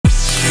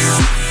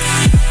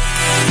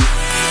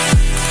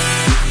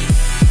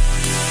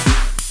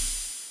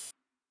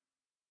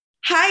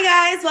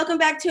welcome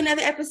back to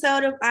another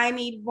episode of I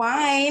Need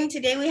Wine.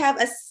 Today we have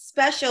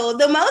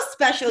the most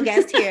special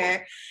guest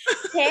here.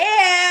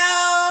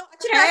 Hey,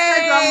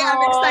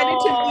 I'm excited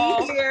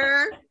to be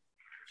here.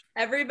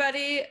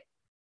 Everybody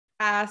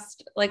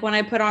asked, like, when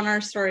I put on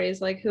our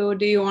stories, like, who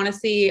do you want to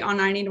see on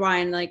I Need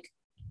Wine? Like,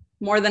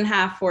 more than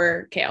half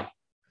were Kale.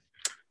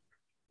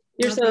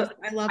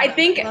 I love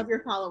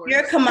your followers.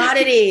 You're a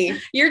commodity.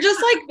 You're just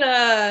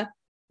like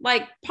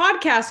the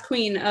podcast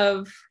queen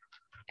of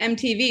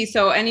MTV.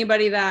 So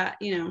anybody that,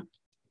 they're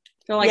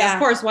like, Of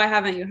course, why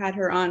haven't you had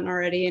her on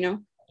already,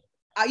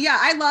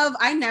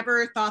 I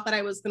never thought that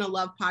I was going to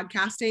love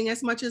podcasting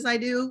as much as I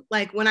do.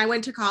 Like when I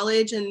went to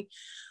college and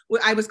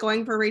I was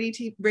going for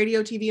radio,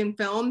 TV, and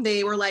film,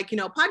 they were like,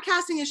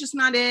 podcasting is just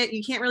not it.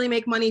 You can't really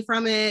make money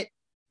from it.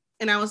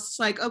 And I was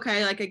like,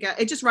 okay, like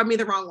it just rubbed me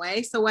the wrong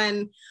way. So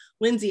when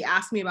Lindsay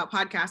asked me about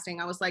podcasting,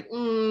 I was like,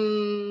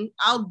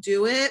 I'll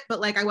do it.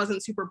 But like, I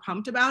wasn't super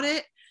pumped about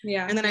it.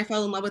 Yeah. And then I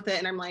fell in love with it.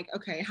 And I'm like,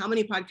 okay, how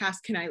many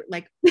podcasts can I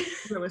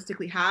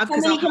realistically have? How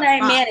many can I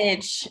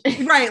manage?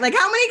 Right. Like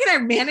how many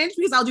can I manage?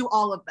 Because I'll do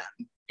all of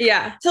them.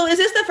 Yeah. So is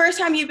this the first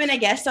time you've been a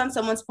guest on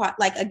someone's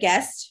a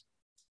guest?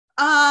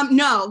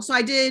 No. So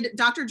I did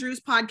Dr. Drew's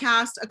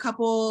podcast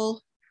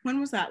when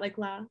was that? Like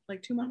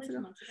 2 months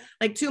ago?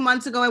 Like 2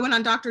 months ago, I went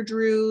on Dr.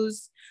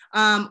 Drew's.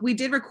 We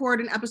did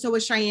record an episode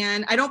with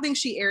Cheyenne. I don't think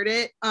she aired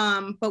it,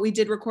 but we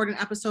did record an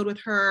episode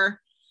with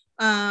her.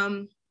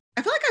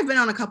 I feel like I've been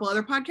on a couple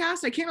other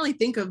podcasts. I can't really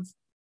think of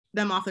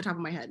them off the top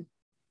of my head.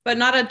 But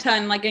not a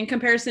ton, like in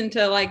comparison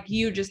to like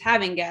you just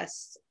having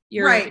guests.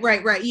 Right.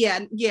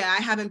 Yeah.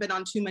 I haven't been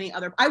on too many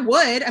other. I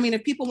would. I mean,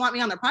 if people want me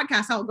on their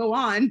podcast, I'll go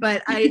on.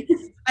 But I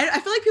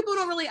feel like people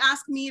don't really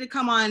ask me to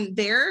come on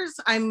theirs.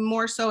 I'm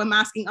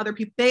asking other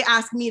people. They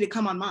ask me to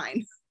come on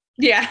mine.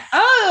 Yeah.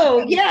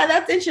 Oh, yeah.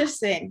 That's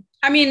interesting.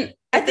 I mean,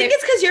 I think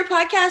it's because your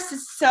podcast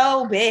is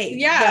so big.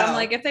 Yeah. I'm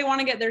like, if they want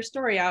to get their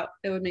story out,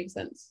 it would make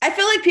sense. I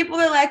feel like people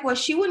are like, well,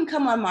 she wouldn't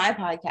come on my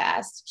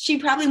podcast. She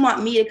probably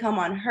want me to come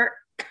on her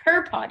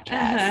podcast.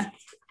 Uh-huh.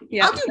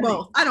 Yeah. I'll do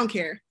both. I don't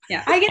care.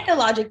 Yeah. I get the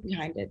logic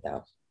behind it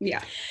though.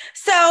 Yeah.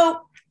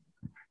 So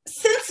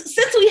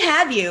since we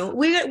have you,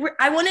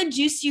 I want to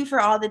juice you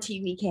for all the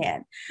tea we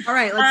can. All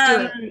right, let's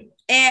do it.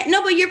 And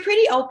no, but you're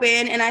pretty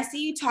open, and I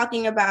see you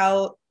talking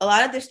about a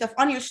lot of this stuff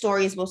on your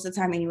stories most of the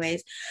time,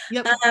 anyways.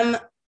 Yep.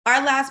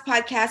 Our last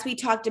podcast, we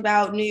talked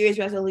about New Year's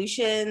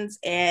resolutions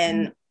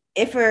and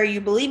if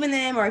you believe in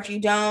them or if you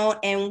don't,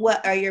 and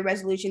what are your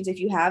resolutions if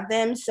you have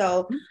them.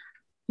 So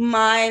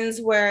mine's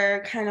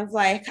were kind of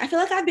like, I feel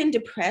like I've been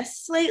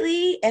depressed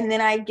lately, and then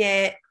I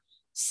get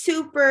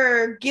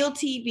super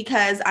guilty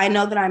because I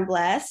know that I'm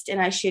blessed and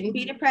I shouldn't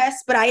be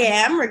depressed, but I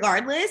am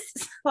regardless.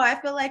 So I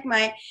feel like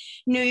my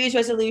New Year's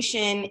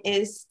resolution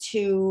is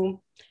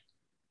to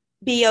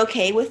be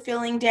okay with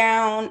feeling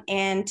down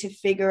and to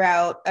figure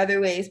out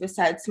other ways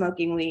besides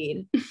smoking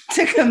weed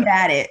to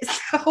combat it.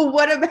 So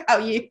what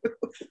about you?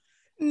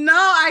 No,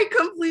 I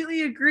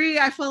completely agree.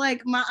 I feel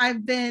like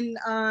I've been,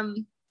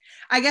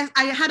 I guess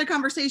I had a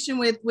conversation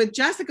with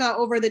Jessica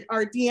over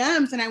our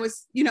DMs, and I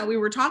was, we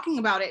were talking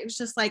about it. It was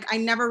just like, I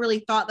never really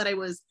thought that I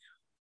was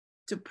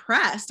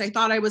depressed. I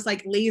thought I was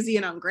like lazy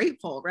and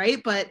ungrateful,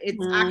 right? But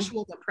it's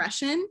actual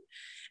depression.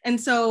 And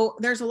so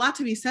there's a lot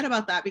to be said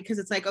about that, because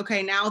it's like,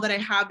 okay, now that I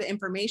have the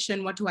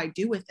information, what do I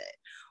do with it?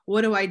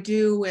 What do I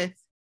do with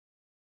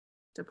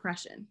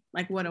depression?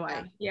 Like, what do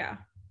I? Yeah.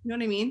 You know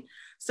what I mean?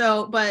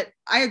 So, but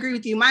I agree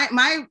with you.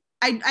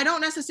 I don't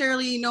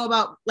necessarily know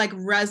about like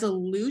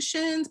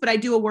resolutions, but I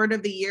do a word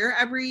of the year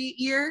every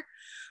year.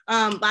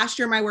 Last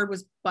year, my word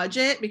was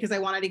budget, because I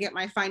wanted to get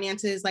my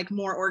finances like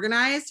more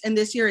organized. And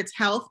this year it's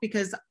health,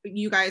 because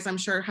you guys, I'm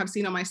sure, have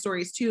seen on my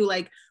stories too.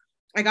 Like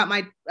I got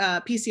my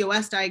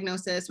PCOS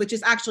diagnosis, which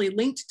is actually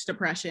linked to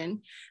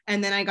depression.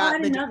 And then I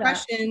got the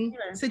depression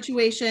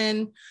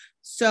situation.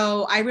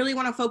 So I really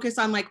want to focus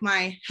on like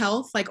my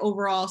health, like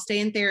overall stay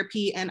in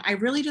therapy. And I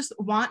really just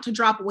want to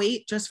drop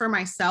weight just for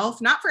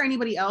myself, not for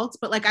anybody else,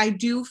 but like, I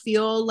do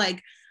feel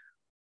like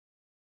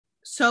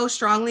so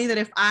strongly that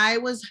if I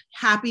was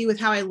happy with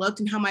how I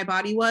looked and how my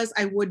body was,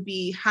 I would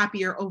be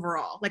happier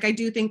overall. Like, I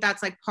do think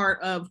that's like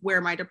part of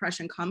where my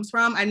depression comes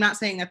from. I'm not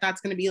saying that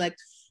that's going to be like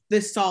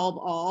this solve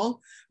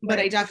all, but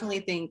I definitely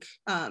think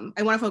I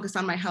want to focus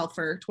on my health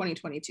for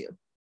 2022.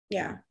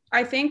 Yeah.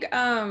 I think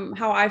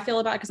how I feel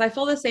about it, because I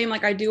feel the same,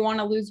 like I do want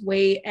to lose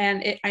weight,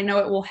 and I know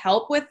it will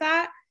help with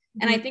that.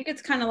 And I think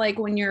it's kind of like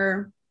when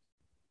you're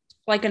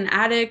like an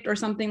addict or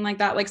something like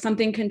that, like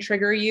something can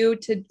trigger you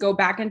to go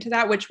back into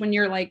that, which when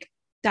you're like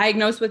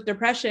diagnosed with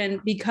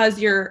depression, because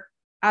you're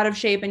out of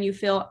shape and you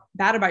feel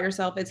bad about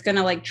yourself, it's going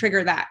to like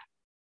trigger that.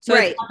 So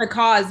it's not the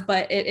cause,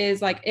 but it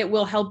is like, it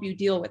will help you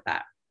deal with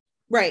that.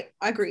 Right.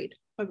 Agreed.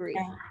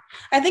 Yeah.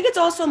 I think it's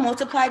also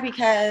multiplied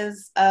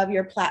because of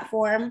your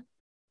platform.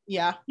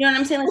 Yeah. You know what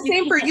I'm saying? Like, the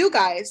same for you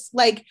guys.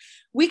 Like,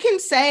 we can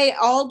say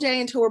all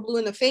day until we're blue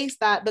in the face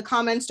that the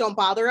comments don't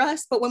bother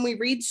us, but when we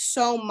read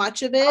so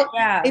much of it,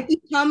 it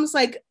becomes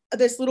like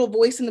this little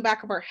voice in the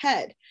back of our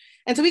head.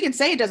 And so we can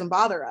say it doesn't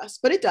bother us,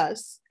 but it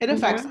does. It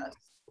affects us.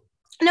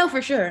 No,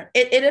 for sure.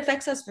 It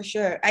affects us for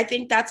sure. I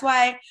think that's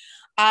why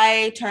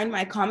I turned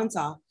my comments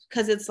off,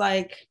 because it's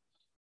like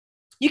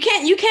you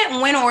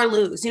can't win or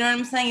lose. You know what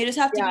I'm saying? You just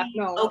have to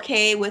be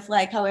okay with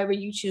like however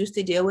you choose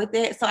to deal with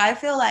it. So I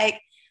feel like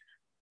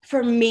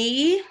for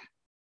me,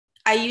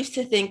 I used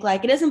to think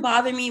like it doesn't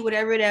bother me,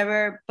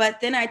 whatever, but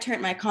then I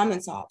turned my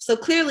comments off. So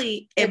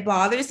clearly it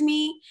bothers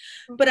me,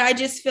 but I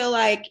just feel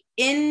like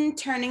in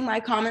turning my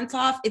comments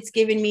off, it's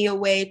given me a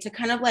way to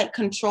kind of like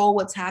control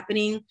what's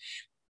happening,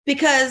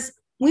 because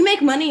we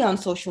make money on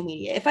social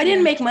media. If I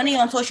didn't make money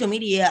on social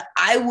media,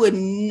 I would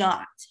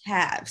not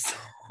have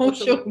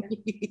social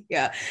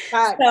media.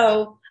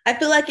 So I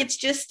feel like it's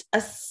just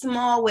a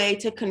small way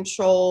to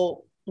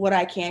control what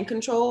I can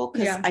control,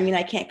 because I mean,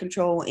 I can't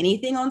control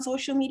anything on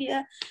social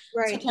media.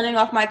 Right. So turning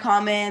off my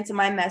comments and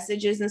my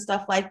messages and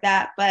stuff like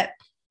that. But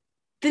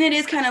then it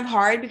is kind of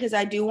hard, because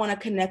I do want to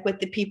connect with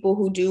the people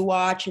who do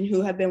watch and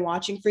who have been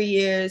watching for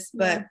years.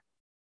 But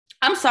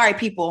I'm sorry,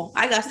 people.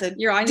 I got to.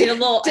 I need a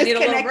little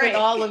break with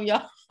all of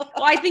y'all.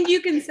 Well, I think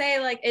you can say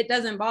like it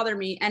doesn't bother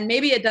me, and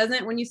maybe it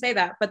doesn't when you say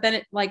that, but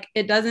then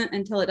it doesn't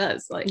until it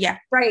does. Like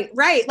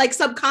right. Like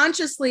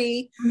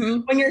subconsciously,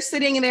 when you're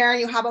sitting in there and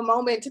you have a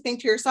moment to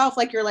think to yourself,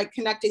 like you're like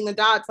connecting the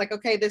dots, like,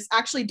 okay, this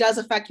actually does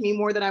affect me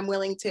more than I'm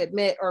willing to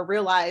admit or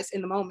realize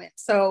in the moment.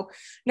 So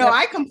no,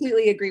 I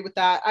completely agree with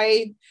that.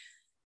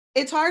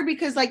 It's hard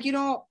because like you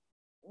don't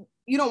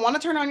want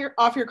to turn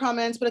off your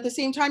comments, but at the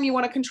same time you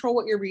want to control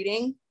what you're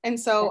reading, and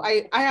so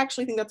I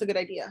actually think that's a good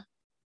idea.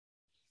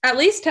 At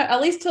least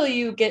till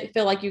you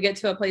feel like you get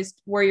to a place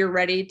where you're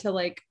ready to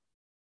like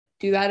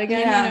do that again,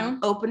 you know?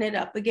 Open it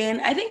up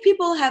again. I think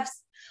people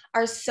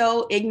are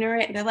so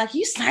ignorant. They're like,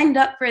 you signed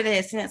up for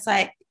this. And it's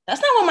like, that's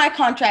not what my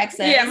contract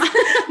says. Yeah,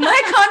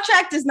 my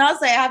contract does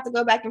not say I have to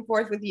go back and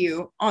forth with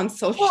you on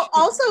social. Well,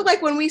 also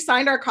like when we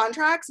signed our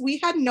contracts, we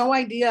had no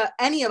idea,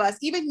 any of us,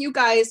 even you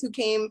guys who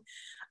came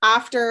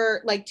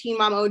after like Teen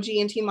Mom OG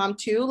and Teen Mom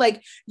 2,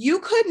 like you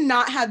could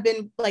not have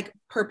been like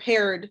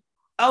prepared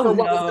for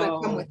what was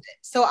going to come with it.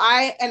 So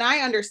I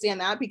understand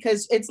that,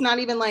 because it's not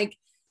even like,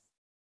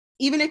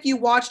 even if you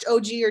watched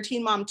OG or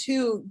Teen Mom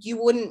 2, you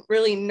wouldn't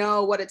really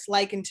know what it's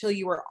like until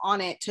you were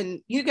on it.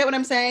 You get what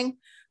I'm saying?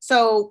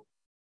 So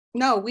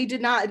no, we did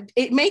not.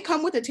 It may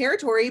come with the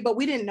territory, but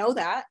we didn't know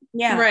that.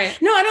 Yeah. Right.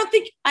 No, I don't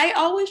think, I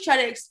always try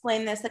to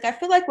explain this. Like, I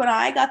feel like when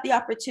I got the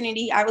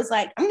opportunity, I was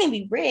like, I'm going to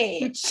be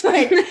rich.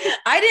 Like,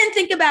 I didn't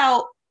think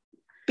about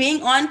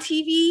being on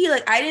TV.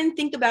 Like, I didn't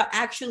think about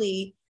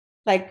actually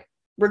like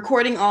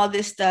recording all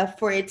this stuff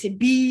for it to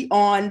be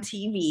on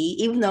TV,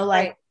 even though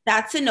like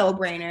that's a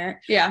no-brainer.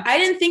 Yeah. I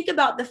didn't think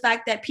about the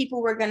fact that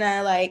people were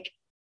gonna like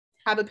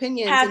have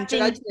opinions and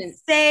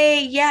judgments.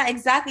 Say, yeah,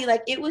 exactly.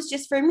 Like it was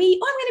just for me,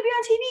 I'm gonna be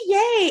on TV,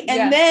 yay.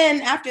 And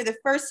then after the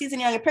first season,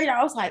 Young and Pregnant,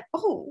 I was like,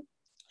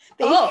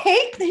 they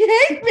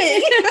hate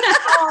me.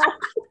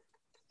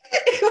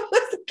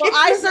 Well,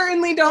 I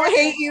certainly don't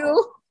hate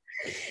you.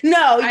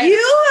 No,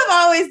 you have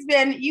always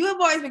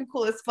been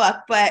cool as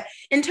fuck. But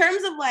in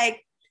terms of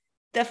like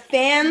the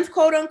fans,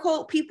 quote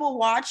unquote, people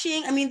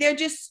watching, I mean, they're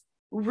just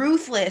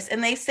ruthless,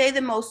 and they say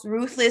the most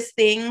ruthless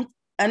things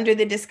under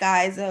the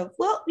disguise of,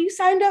 well, you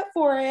signed up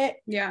for it.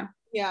 Yeah.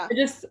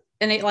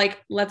 It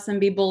like lets them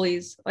be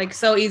bullies like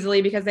so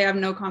easily because they have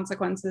no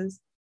consequences.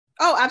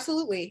 Oh,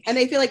 absolutely. And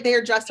they feel like they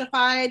are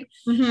justified.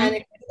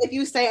 And if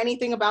you say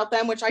anything about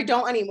them, which I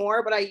don't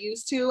anymore, but I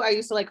used to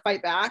like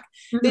fight back.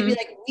 They'd be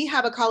like, we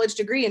have a college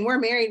degree and we're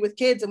married with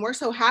kids and we're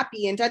so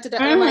happy and da. And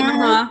I'm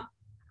like,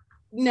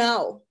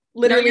 no.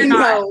 Literally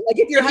no. Like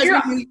if your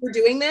husband knew you were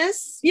doing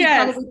this, he'd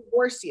probably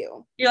divorce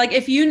you. You're like,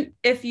 if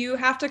you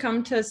have to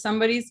come to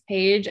somebody's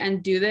page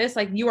and do this,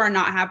 like you are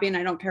not happy, and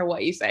I don't care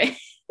what you say.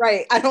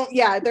 Right. I don't.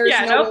 Yeah. There's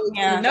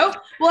nope.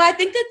 Well, I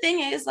think the thing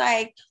is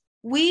like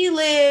we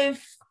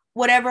live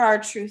whatever our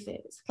truth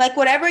is. Like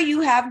whatever you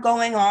have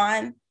going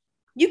on,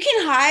 you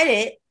can hide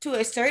it to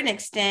a certain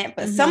extent,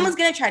 but someone's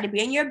gonna try to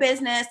be in your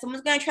business.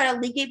 Someone's gonna try to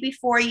leak it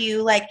before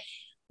you. Like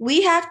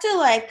we have to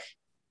like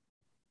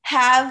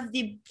have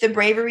the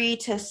bravery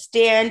to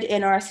stand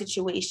in our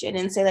situation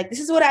and say like, this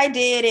is what I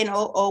did, and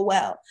oh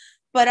well.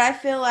 But I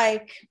feel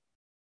like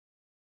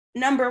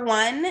number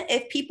one,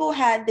 if people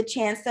had the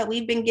chance that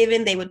we've been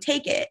given, they would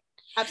take it.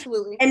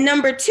 Absolutely. And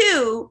number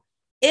two,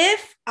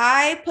 if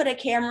I put a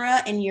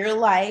camera in your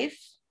life,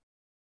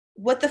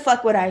 what the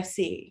fuck would I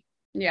see?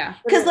 Yeah.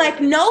 Because like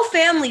no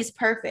family's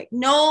perfect.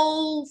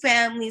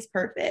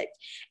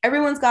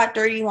 Everyone's got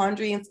dirty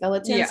laundry and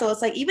skeletons. Yeah. So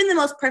it's like even the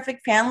most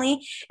perfect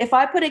family, if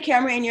I put a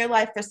camera in your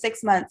life for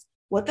 6 months,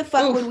 what the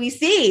fuck would we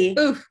see?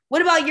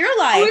 What about your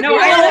life? No,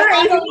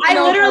 I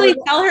literally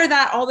tell her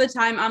that all the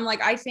time. I'm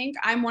like, I think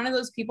I'm one of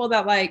those people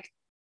that like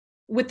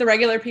with the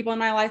regular people in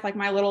my life, like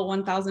my little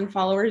 1,000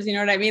 followers, you know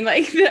what I mean?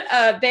 Like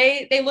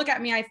they look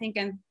at me, I think,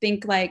 and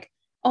think like,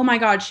 oh my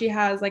God, she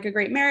has like a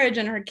great marriage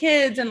and her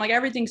kids and like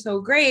everything's so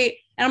great.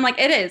 And I'm like,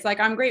 it is, like,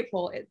 I'm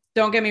grateful.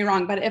 Don't get me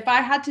wrong. But if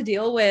I had to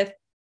deal with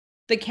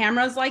the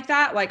cameras like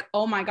that, like,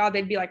 oh my God,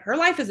 they'd be like, her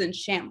life is in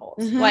shambles.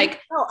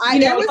 Like,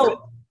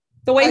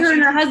 the way her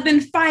and her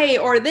husband fight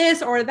or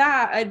this or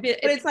that. But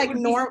it's like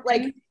normal,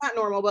 like not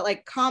normal, but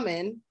like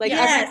common. Like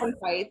everyone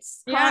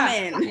fights.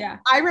 Common. Yeah.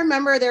 I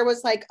remember there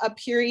was like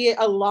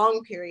a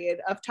long period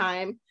of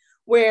time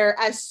where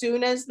as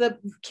soon as the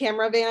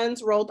camera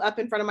vans rolled up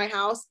in front of my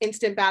house,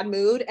 instant bad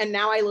mood. And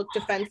now I look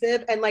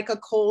defensive and like a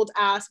cold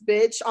ass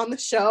bitch on the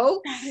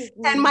show.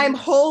 And my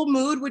whole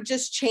mood would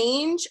just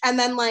change. And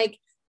then like,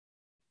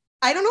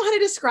 I don't know how to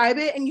describe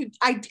it. And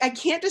I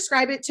can't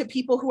describe it to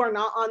people who are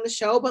not on the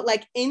show, but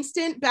like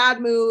instant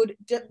bad mood,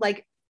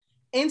 like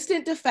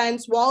instant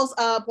defense, walls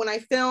up. When I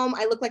film,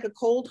 I look like a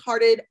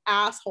cold-hearted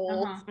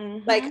asshole.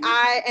 Like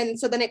and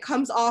so then it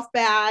comes off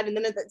bad, and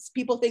then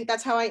people think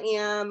that's how I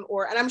am,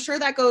 and I'm sure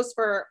that goes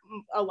for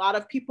a lot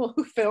of people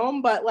who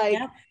film, but like,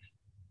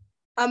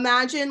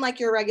 imagine like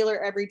your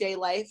regular everyday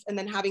life, and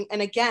then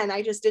and again,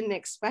 I just didn't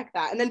expect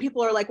that. And then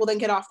people are like, well, then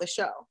get off the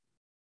show.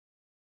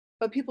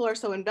 But people are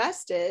so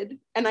invested,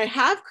 and I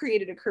have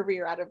created a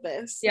career out of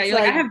this. Yeah, you're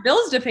like, I have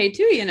bills to pay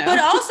too, you know. But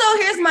also,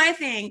 here's my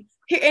thing.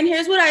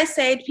 Here's what I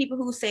say to people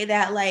who say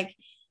that, like,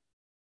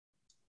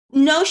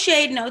 no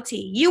shade, no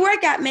tea. You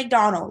work at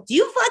McDonald's.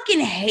 You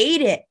fucking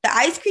hate it. The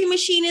ice cream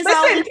machine is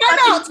always time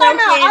out.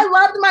 I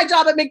loved my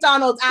job at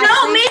McDonald's. Actually.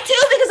 No, me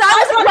too, because I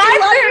was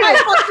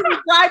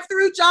a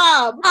drive-through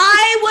job.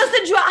 I was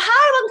the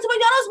hi, welcome to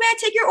McDonald's. May I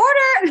take your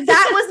order?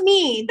 That was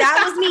me.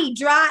 That was me.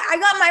 I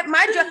got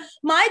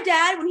my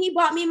dad, when he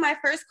bought me my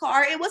first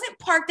car, it wasn't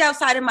parked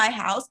outside of my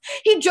house.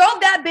 He drove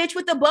that bitch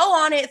with the bow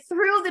on it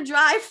through the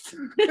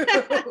drive-thru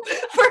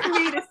for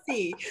me to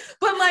see.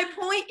 But my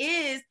point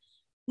is,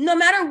 no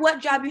matter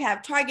what job you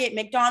have, Target,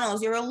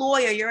 McDonald's, you're a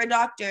lawyer, you're a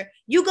doctor,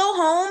 you go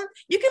home,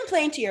 you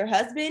complain to your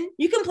husband,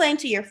 you complain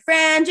to your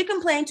friends, you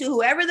complain to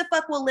whoever the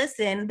fuck will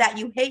listen that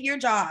you hate your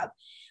job.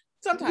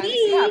 Sometimes,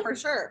 yeah, for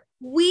sure.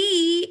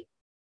 We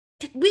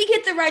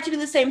get the right to do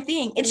the same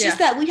thing. It's just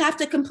that we have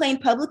to complain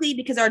publicly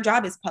because our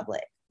job is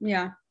public.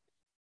 Yeah.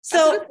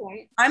 So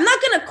I'm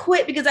not going to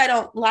quit because I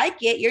don't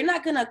like it. You're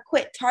not going to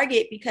quit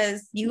Target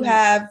because you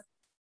have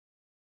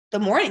the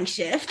morning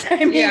shift.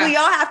 I mean, we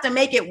all have to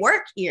make it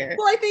work here.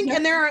 Well, I think,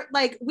 and there are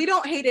like, we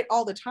don't hate it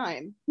all the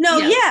time. No,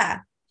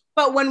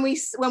 But when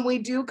we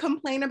do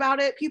complain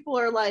about it, people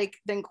are like,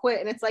 then quit.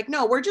 And it's like,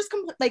 no, we're just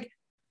like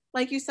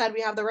you said,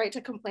 we have the right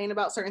to complain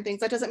about certain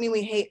things. That doesn't mean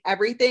we hate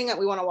everything that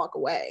we want to walk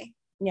away.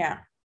 Yeah.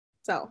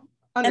 So,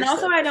 understood. And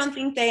also, I don't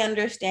think they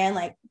understand,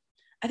 like,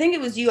 I think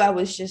it was you, I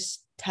was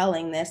just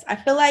telling this. I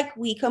feel like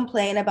we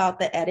complain about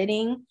the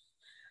editing.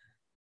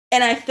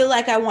 And I feel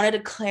like I wanted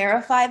to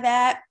clarify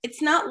that. It's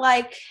not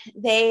like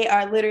they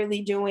are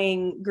literally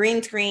doing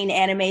green screen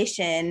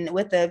animation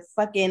with a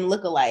fucking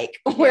lookalike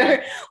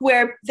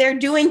where they're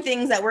doing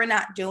things that we're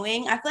not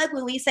doing. I feel like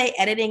when we say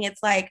editing,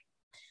 it's like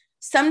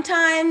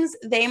sometimes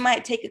they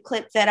might take a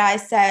clip that I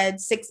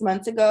said 6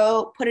 months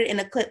ago, put it in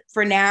a clip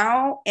for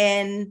now.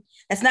 And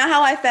that's not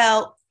how I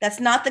felt. That's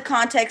not the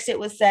context it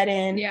was set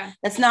in. Yeah.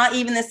 That's not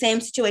even the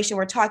same situation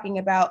we're talking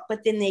about.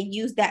 But then they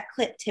use that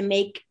clip to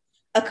make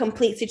a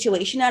complete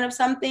situation out of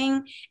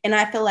something. And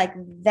I feel like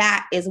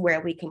that is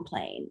where we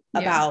complain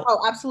about.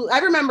 Oh, absolutely. I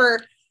remember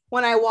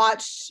when I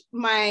watched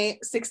my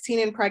 16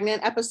 and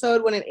Pregnant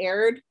episode when it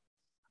aired,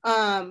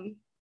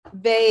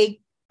 they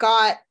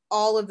got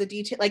all of the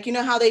detail. Like, you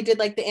know how they did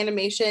like the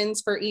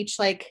animations for each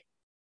like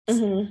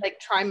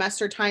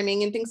trimester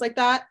timing and things like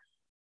that?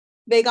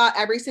 They got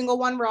every single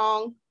one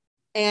wrong.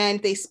 And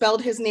they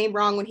spelled his name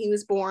wrong when he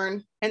was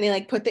born. And they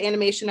like put the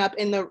animation up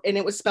and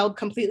it was spelled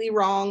completely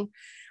wrong.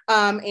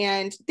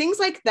 And things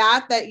like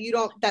that that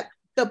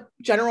the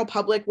general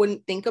public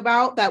wouldn't think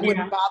about, that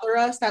wouldn't bother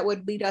us, that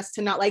would lead us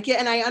to not like it.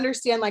 And I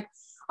understand, like,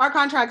 our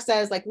contract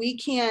says, like,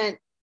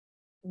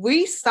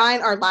 we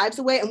sign our lives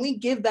away and we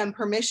give them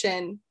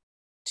permission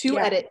to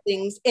edit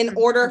things in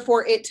order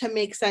for it to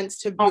make sense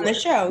to viewers. On the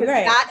show,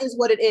 right? That is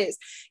what it is.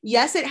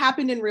 Yes, it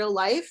happened in real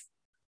life,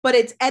 but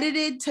it's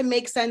edited to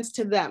make sense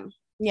to them.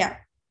 Yeah.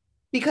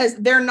 Because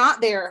they're not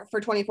there for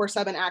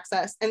 24/7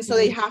 access. And so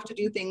they have to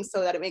do things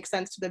so that it makes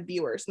sense to the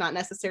viewers, not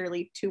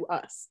necessarily to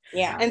us.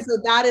 Yeah. And so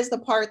that is the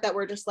part that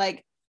we're just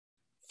like,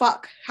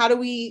 fuck, how do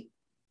we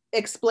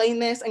explain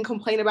this and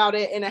complain about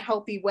it in a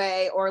healthy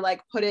way, or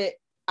like put it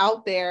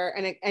out there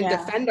and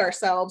defend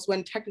ourselves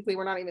when technically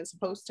we're not even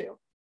supposed to?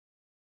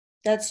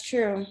 That's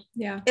true.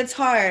 Yeah. It's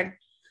hard.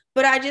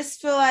 But I just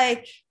feel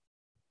like,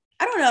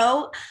 I don't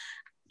know.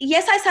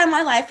 Yes, I signed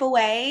my life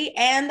away,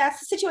 and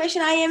that's the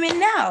situation I am in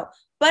now.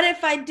 But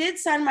if I did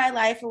sign my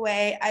life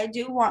away, I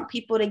do want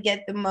people to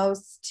get the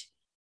most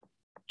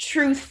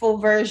truthful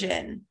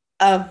version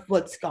of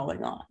what's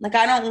going on. Like,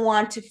 I don't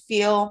want to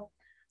feel,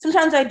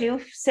 sometimes I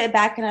do sit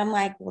back and I'm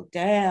like, well,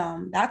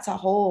 damn, that's a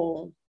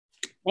whole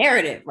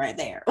narrative right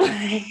there.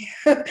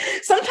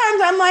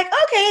 Sometimes I'm like,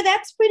 okay,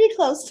 that's pretty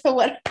close to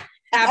what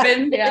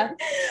happened. Yeah.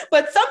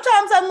 But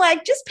sometimes I'm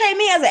like, just pay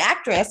me as an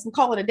actress and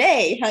call it a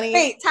day, honey.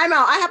 Hey, time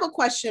out. I have a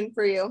question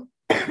for you.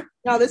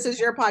 No, this is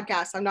your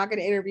podcast. I'm not going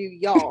to interview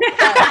y'all.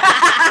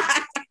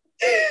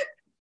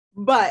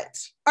 But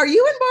are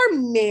you and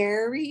Bar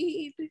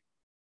married?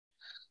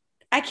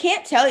 I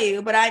can't tell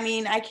you, but I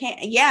mean, I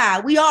can't.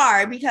 Yeah, we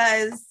are,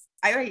 because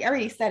I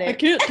already said it. I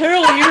can't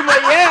tell you,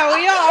 but yeah,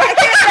 we are. I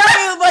can't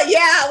tell you, but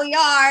yeah, we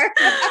are.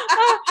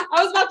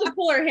 I was about to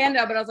pull her hand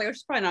out, but I was like, oh,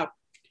 she's probably not.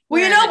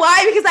 Well, you know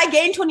why? Because I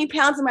gained 20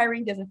 pounds and my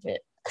ring doesn't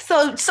fit.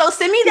 So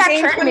send me that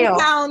treadmill. 20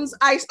 pounds.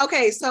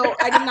 So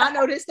I did not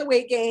notice the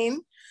weight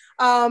gain.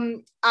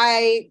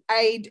 I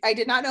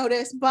did not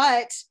notice,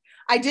 but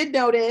I did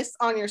notice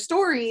on your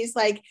stories,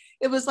 like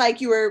it was like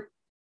you were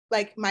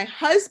like my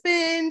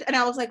husband, and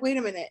I was like, wait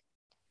a minute.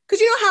 Because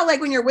you know how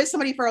like when you're with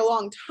somebody for a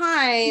long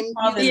time,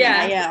 you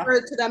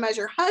refer to them as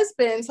your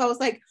husband. So I was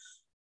like,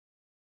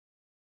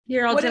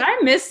 did I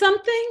miss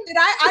something?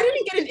 I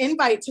didn't get an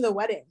invite to the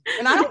wedding,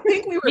 and I don't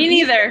think we were. Me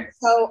neither.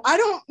 So I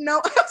don't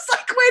know. I was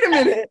like, wait a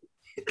minute.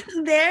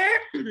 There.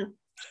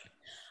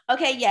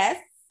 Okay. Yes.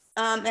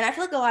 And I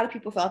feel like a lot of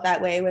people felt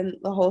that way when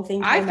the whole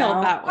thing came felt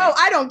out. that way. Oh,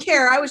 I don't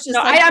care. I was just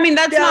I mean,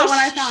 that's not when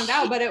I found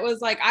out, but it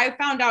was like I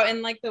found out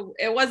in like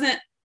it wasn't.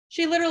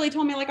 She literally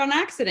told me like on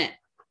accident.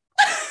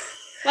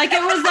 Like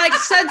it was like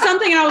said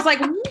something, and I was like,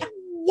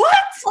 what?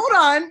 Hold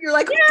on. You're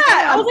like,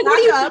 yeah. I was like, what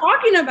are you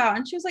talking about?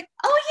 And she was like,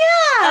 oh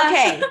yeah.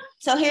 Okay.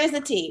 So here's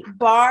the tea.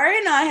 Bar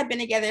and I have been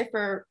together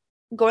for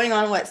going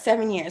on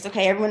 7 years.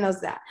 Okay, everyone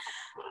knows that.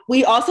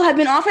 We also have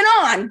been off and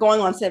on going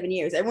on 7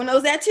 years. Everyone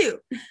knows that too.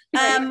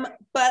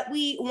 But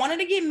we wanted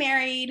to get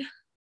married,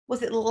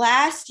 was it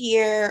last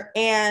year?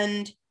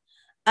 And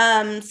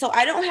so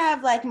I don't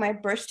have like my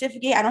birth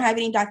certificate. I don't have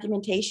any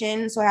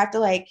documentation. So I have to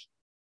like,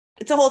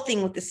 it's a whole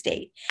thing with the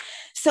state.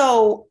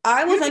 So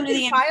I was under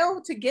the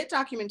file to get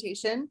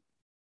documentation.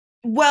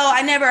 Well,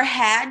 I never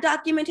had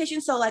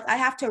documentation. So like I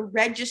have to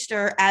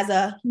register as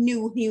a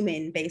new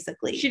human,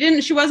 basically.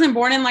 She wasn't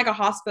born in like a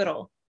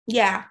hospital.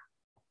 Yeah.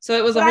 So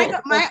it was I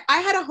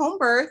had a home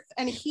birth,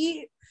 and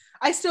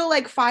I still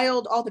like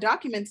filed all the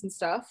documents and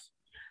stuff.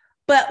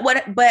 But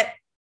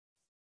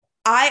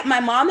my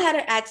mom had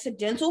an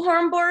accidental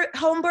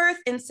home birth,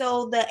 and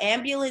so the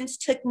ambulance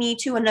took me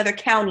to another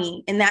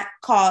county, and that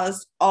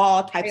caused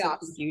all types of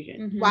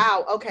confusion. Mm-hmm.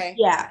 Wow. Okay.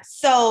 Yeah.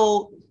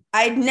 So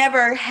I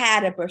never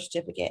had a birth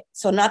certificate.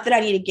 So not that I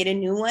need to get a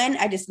new one.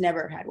 I just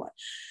never had one.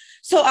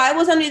 So I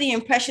was under the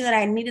impression that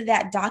I needed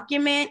that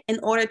document in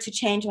order to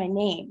change my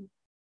name.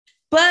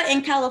 But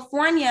in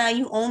California,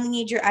 you only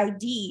need your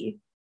ID.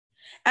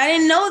 I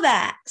didn't know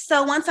that.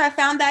 So once I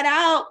found that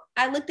out,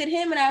 I looked at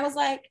him and I was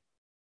like,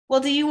 well,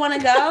 do you want to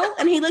go?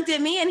 And he looked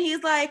at me and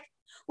he's like,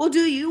 well,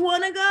 do you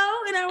want to go?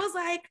 And I was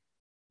like,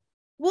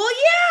 well,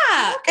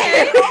 yeah.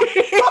 Okay.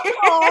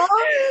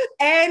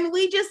 And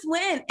we just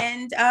went,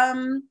 and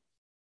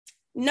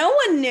no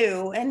one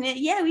knew. And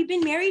we've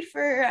been married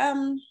for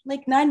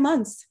like 9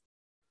 months.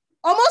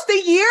 Almost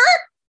a year?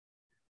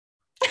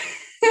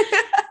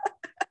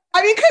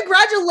 I mean,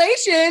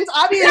 congratulations.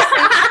 Obviously,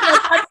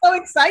 that's so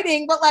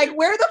exciting. But like,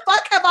 where the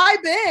fuck have I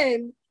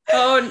been?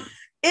 Oh,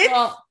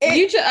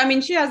 I mean,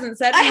 she hasn't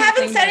said anything. I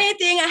haven't said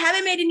anything. I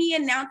haven't made any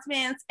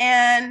announcements.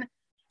 And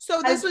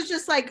so this was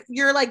just like,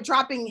 you're like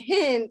dropping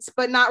hints,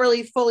 but not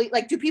really fully.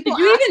 Like, do people?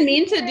 Did you even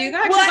mean to do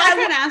that? Because I kind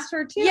of asked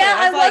her too. Yeah,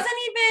 I wasn't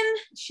even.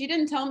 She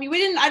didn't tell me.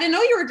 I didn't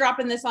know you were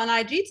dropping this on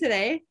IG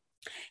today.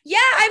 Yeah,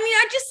 I mean,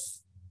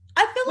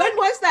 I feel like. When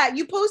was that?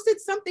 You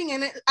posted something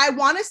in it. I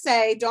want to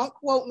say, don't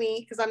quote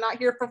me because I'm not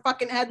here for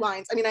fucking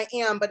headlines. I mean, I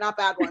am, but not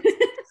bad ones.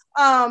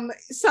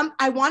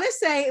 I want to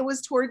say it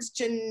was towards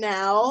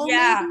Janelle.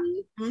 Yeah.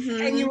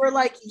 Mm-hmm. And you were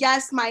like,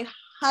 yes, my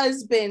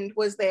husband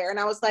was there. And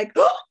I was like,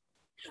 oh.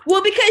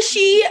 Well, because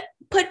she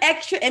put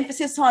extra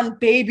emphasis on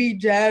baby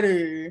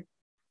daddy.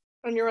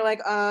 And you were like,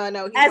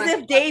 no. As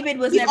if David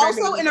was he's never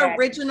also an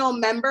original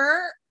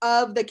member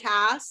of the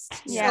cast.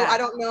 Yeah. So I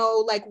don't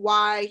know like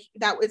why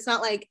that it's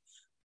not like,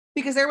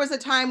 because there was a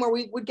time where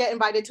we would get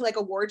invited to like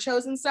award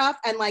shows and stuff.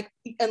 And like,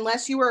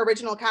 unless you were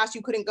original cast,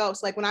 you couldn't go.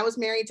 So like when I was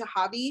married to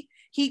Javi,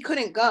 he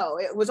couldn't go.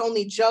 It was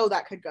only Joe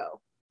that could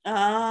go.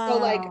 Oh. So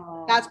like,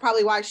 that's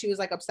probably why she was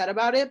like upset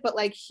about it. But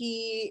like,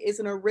 he is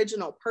an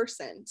original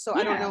person. So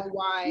I don't know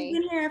why. He's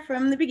been here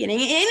from the beginning.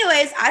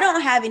 Anyways, I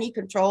don't have any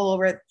control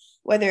over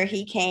whether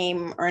he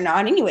came or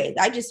not. Anyways,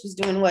 I just was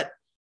doing what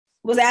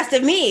was asked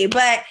of me.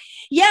 But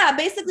yeah,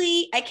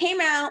 basically I came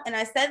out and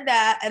I said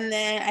that. And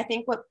then I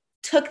think what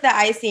took the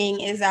icing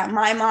is that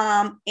my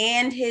mom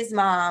and his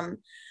mom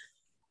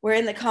were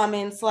in the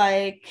comments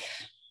like,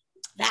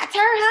 that's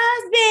her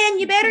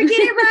husband, you better get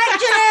it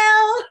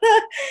right,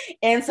 Janelle.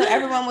 And so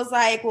everyone was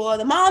like, well,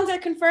 the moms are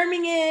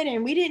confirming it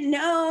and we didn't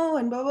know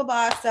and blah blah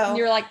blah. So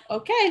you're like,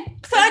 okay.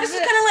 So I just was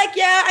kind of like,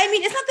 yeah, I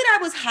mean, it's not that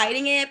I was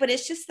hiding it, but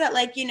it's just that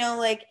like, you know,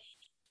 like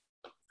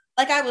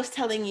I was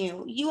telling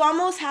you, you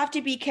almost have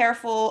to be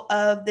careful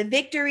of the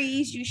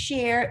victories you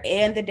share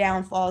and the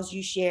downfalls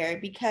you share,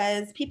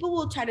 because people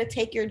will try to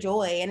take your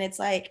joy. And it's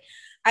like,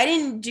 I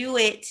didn't do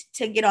it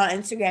to get on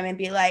Instagram and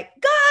be like,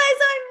 guys,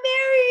 I'm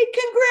married,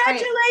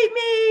 congratulate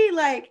me.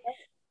 Like,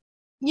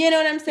 you know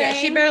what I'm saying?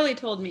 Yeah, she barely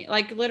told me.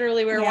 Like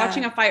literally we were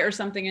watching a fight or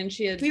something and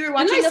we were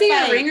watching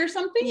a ring or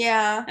something.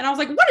 Yeah. And I was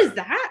like, what is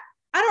that?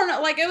 I don't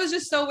know. Like, it was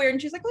just so weird.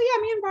 And she's like, oh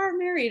yeah, me and Bar are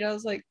married. I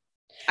was like,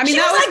 I mean,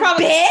 that was like,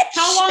 probably bitch.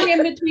 How long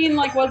in between,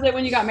 like, was it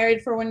when you got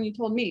married for when you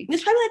told me? It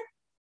was probably like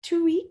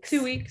 2 weeks.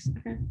 2 weeks.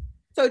 Okay.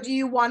 So do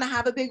you want to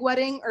have a big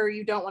wedding or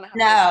you don't want to have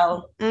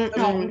No.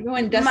 I'm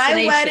going destination.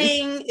 My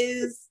wedding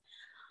is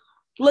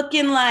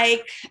looking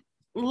like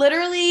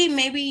literally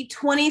maybe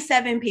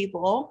 27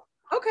 people.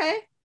 Okay.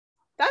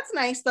 That's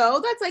nice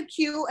though. That's like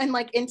cute and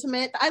like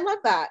intimate. I love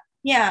that.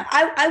 Yeah.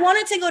 I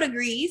wanted to go to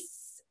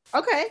Greece.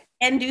 Okay.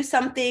 And do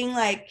something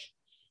like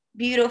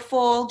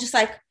beautiful, just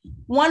like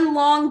one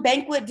long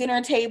banquet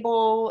dinner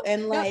table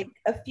and like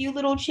a few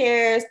little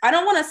chairs. I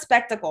don't want a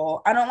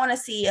spectacle. I don't want to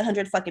see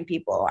 100 fucking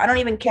people. I don't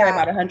even care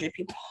about 100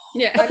 people.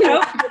 Yeah.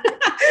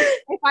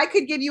 If I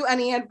could give you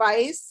any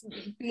advice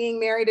being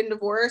married and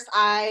divorced,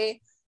 I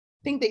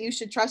think that you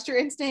should trust your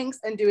instincts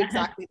and do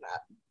exactly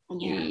that.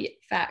 Yeah.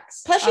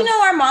 Facts. Plus, you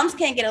know, our moms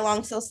can't get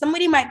along, so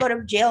somebody might go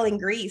to jail in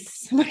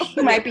Greece.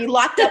 Might be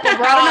locked up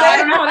abroad. I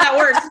don't know how that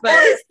works,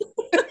 but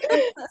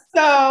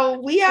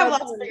so we have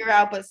lots to figure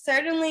out. But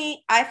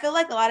certainly, I feel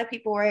like a lot of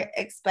people were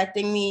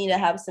expecting me to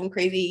have some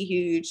crazy,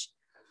 huge.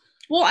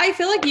 Well, I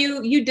feel like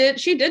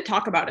she did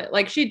talk about it.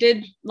 Like she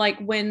did, like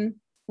when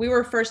we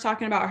were first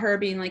talking about her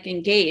being like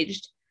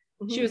engaged.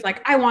 She was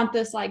like, I want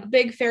this like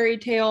big fairy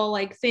tale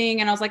like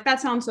thing. And I was like,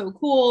 that sounds so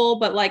cool.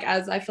 But like,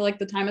 as I feel like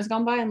the time has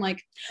gone by, I'm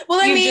like, well,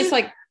 I mean, just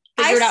like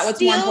figured out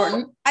what's more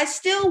important. I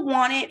still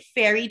want it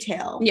fairy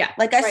tale. Yeah.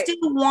 Like I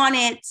still want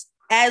it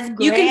as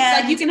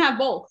grand. You can have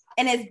both.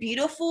 And it's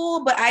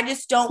beautiful, but I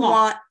just don't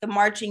want the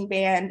marching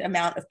band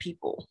amount of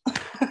people.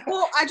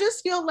 Well, I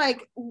just feel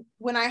like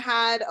when I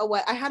had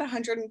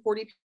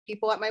 140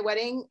 people at my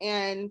wedding.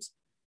 And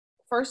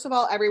first of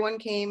all, everyone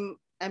came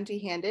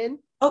empty-handed.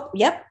 Oh,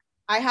 yep.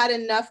 I had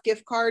enough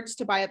gift cards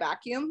to buy a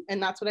vacuum,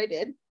 and that's what I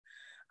did.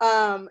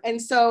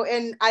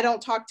 And I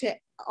don't talk to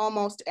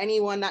almost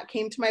anyone that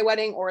came to my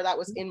wedding or that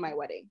was in my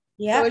wedding.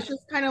 Yeah. So it's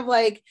just kind of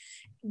like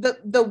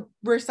the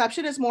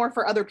reception is more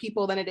for other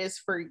people than it is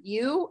for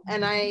you.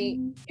 And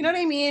you know what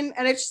I mean?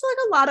 And it's just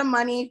like a lot of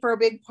money for a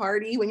big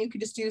party when you could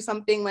just do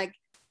something like,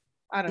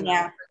 I don't know.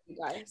 Yeah.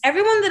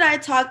 Everyone that I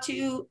talk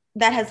to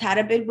that has had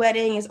a big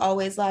wedding is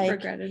always like,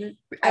 regretted it.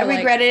 I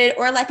regretted it.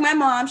 Or like my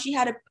mom, she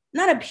had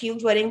not a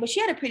huge wedding, but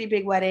she had a pretty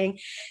big wedding,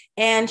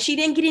 and she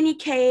didn't get any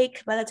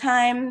cake by the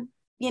time,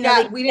 you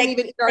know, they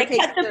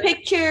cut the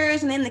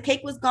pictures, and then the cake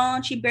was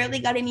gone. She barely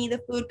got any of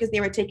the food because they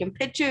were taking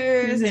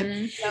pictures,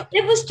 and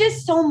it was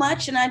just so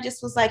much. And I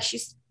just was like,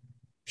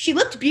 she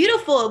looked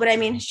beautiful, but I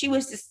mean, she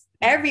was just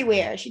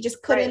everywhere. She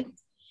just couldn't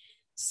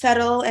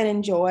settle and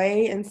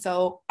enjoy. And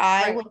so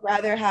I would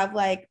rather have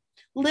like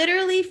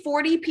literally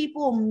 40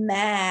 people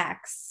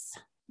max.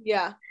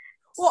 Yeah.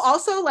 Well,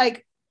 also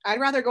like, I'd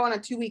rather go on a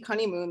 2-week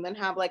honeymoon than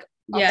have like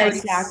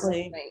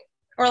exactly.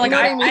 Or like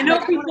I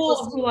know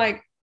people who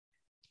like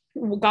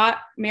got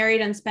married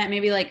and spent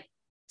maybe like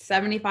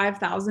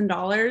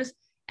 $75,000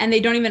 and they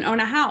don't even own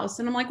a house.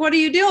 And I'm like, what are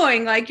you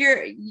doing? Like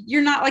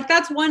you're not like,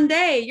 that's one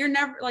day. You're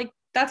never like,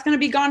 that's gonna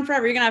be gone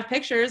forever. You're gonna have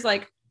pictures,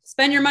 like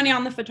spend your money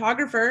on the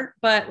photographer,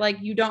 but like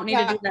you don't need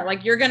to do that.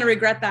 Like you're gonna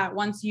regret that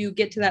once you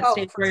get to that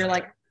stage where you're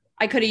like,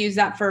 I could have used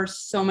that for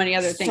so many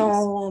other things.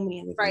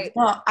 Right.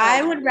 Well,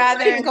 I would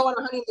rather. I didn't go on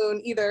a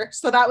honeymoon either.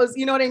 So that was,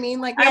 you know what I mean?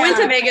 Like I went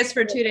to Vegas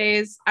for 2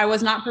 days. I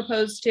was not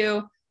proposed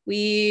to.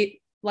 We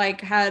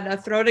like had a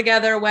throw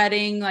together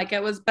wedding. Like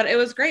it was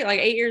great. Like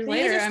 8 years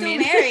later. I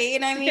mean,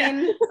 married. I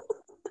mean,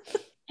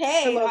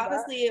 hey,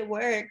 obviously it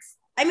works.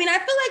 I mean, I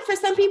feel like for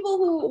some people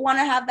who want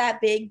to have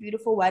that big,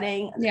 beautiful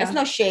wedding, it's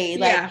no shade.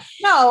 Like,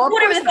 no,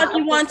 whatever the fuck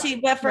you want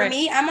to. But for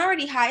me, I'm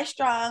already high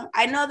strung.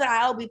 I know that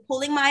I'll be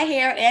pulling my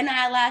hair and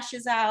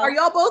eyelashes out. Are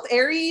y'all both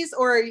Aries,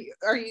 or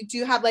are you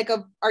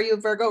a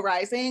Virgo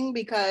rising?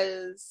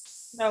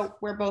 Because no,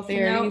 we're both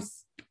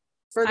Aries.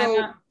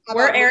 Virgo.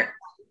 We're Aries.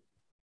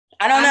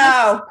 I don't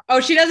know. Oh,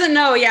 she doesn't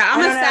know. Yeah, I'm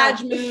a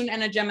Sag moon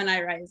and a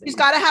Gemini rising. She's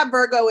got to have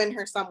Virgo in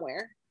her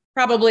somewhere.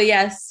 Probably,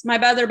 yes. My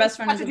other best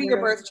friend is to do your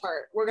birth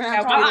chart. We're gonna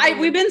have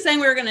we've been saying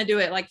we were gonna do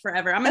it like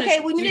forever.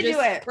 We need to do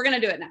it. We're gonna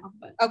do it now.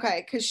 But.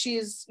 Okay, because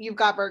you've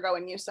got Virgo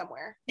in you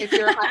somewhere. If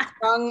you're high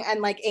strung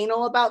and like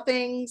anal about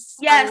things,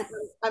 yes,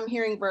 I'm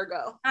hearing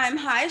Virgo. I'm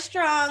high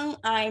strung.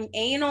 I'm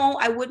anal.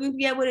 I wouldn't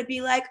be able to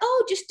be like,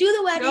 oh, just do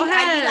the wedding. Go ahead.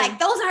 I'd be like,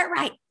 those aren't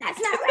right. That's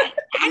not right.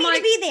 I need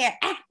to be there.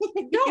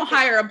 Don't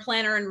hire a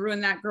planner and ruin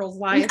that girl's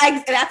life.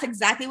 That's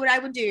exactly what I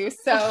would do.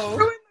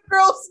 So.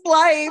 Girl's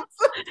life.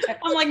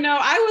 I'm like, no,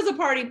 I was a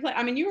party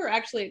I mean, you were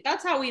actually,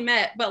 that's how we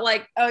met, but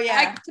like,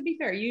 to be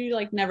fair, you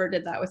like never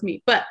did that with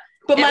me, but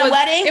my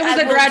wedding, it was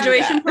a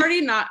graduation party,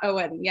 not a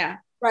wedding.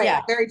 Right.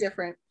 Yeah, very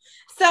different.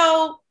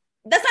 So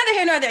that's neither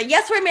here nor there.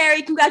 Yes, we're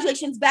married.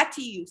 Congratulations, back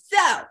to you.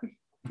 So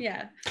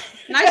yeah,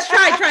 nice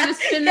try trying to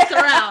spin this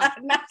around.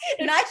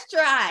 Nice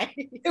try.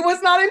 It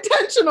was not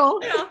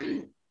intentional.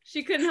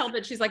 She couldn't help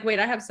it. She's like, wait,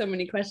 I have so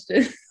many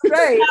questions.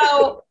 Right.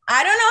 So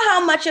I don't know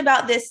how much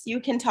about this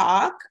you can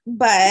talk,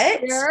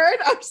 but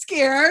I'm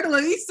scared.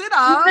 Let me sit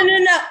up.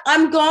 No.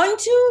 I'm going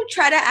to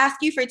try to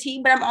ask you for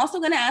tea, but I'm also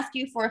going to ask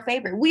you for a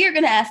favor. We are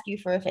going to ask you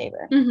for a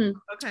favor. Mm-hmm.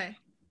 Okay.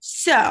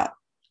 So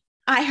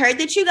I heard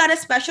that you got a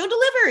special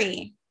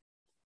delivery.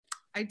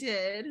 I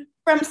did.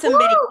 From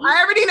somebody.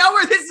 I already know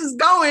where this is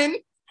going.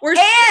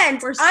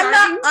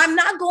 I'm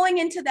not going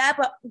into that,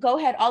 but go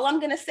ahead. All I'm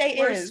gonna say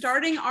we're is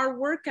starting our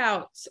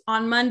workouts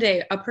on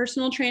Monday. A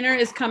personal trainer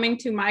is coming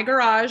to my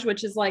garage,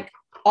 which is like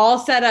all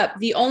set up.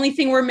 The only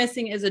thing we're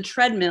missing is a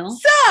treadmill.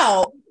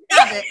 So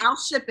have it. I'll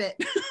ship it.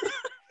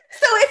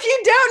 So if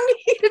you don't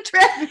need a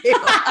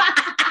treadmill,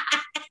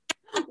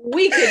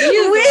 we could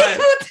use one.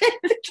 Will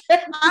take the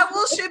treadmill. I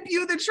will ship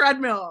you the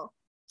treadmill.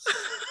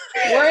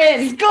 We're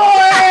in. Score.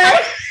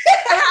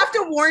 I have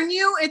to warn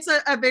you, it's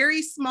a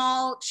very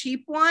small,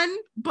 cheap one,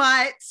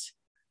 but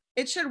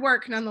it should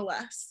work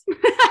nonetheless.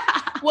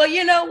 Well,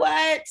 you know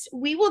what?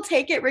 We will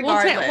take it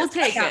regardless. We'll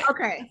take it.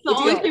 Okay. The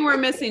only thing we're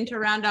missing to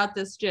round out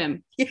this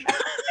gym. Yeah.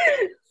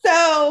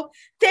 So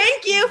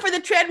thank you for the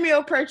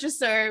treadmill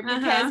purchaser,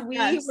 because we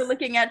were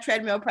looking at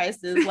treadmill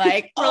prices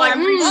like,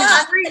 Peloton.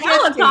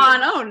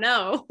 Oh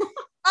no.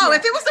 Oh,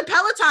 if it was a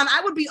Peloton, I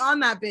would be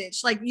on that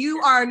bitch. Like,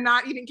 you are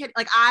not even kidding.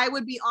 Like, I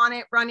would be on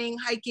it, running,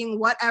 hiking,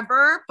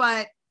 whatever.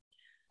 But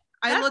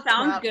that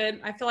sounds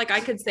good. I feel like I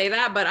could say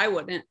that, but I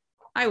wouldn't.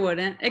 I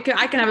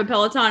can have a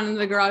Peloton in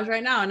the garage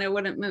right now and it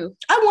wouldn't move.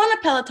 I want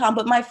a Peloton,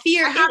 but my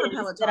fear is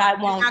that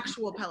I won't. An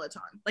actual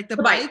Peloton, like the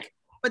bike,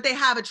 but they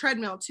have a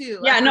treadmill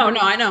too. Yeah, like, no,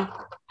 I know.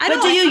 But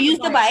do you use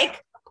the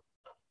bike?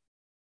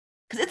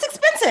 Because it's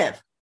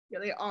expensive. Yeah,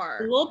 they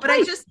are. But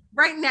I just,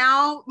 right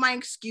now, my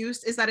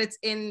excuse is that it's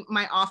in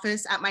my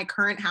office at my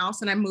current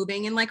house and I'm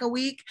moving in like a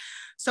week.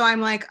 So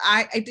I'm like,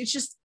 it's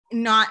just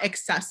not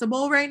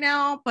accessible right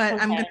now, but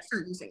I'm going to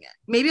start using it.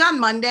 Maybe on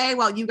Monday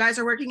while you guys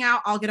are working out,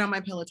 I'll get on my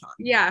Peloton.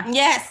 Yeah.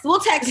 Yes. We'll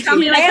text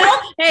you. You.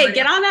 Hey,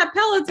 get on that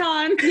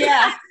Peloton.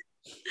 Yeah.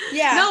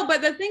 Yeah. No,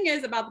 but the thing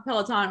is about the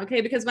Peloton, okay,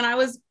 because when I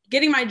was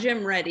getting my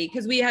gym ready,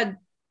 because we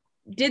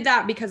did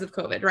that because of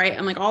COVID, right?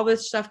 And like all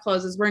this stuff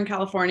closes. We're in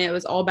California. It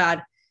was all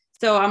bad.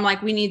 So I'm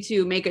like, we need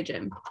to make a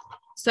gym.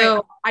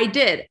 So I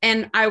did.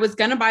 And I was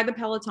going to buy the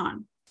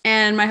Peloton.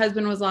 And my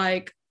husband was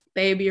like,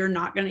 babe, you're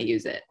not going to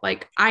use it.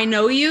 Like, I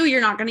know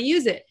you're not going to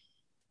use it.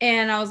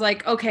 And I was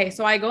like, okay.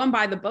 So I go and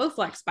buy the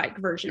Bowflex bike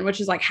version,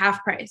 which is like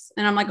half price.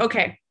 And I'm like,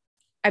 okay,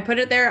 I put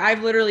it there.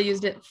 I've literally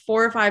used it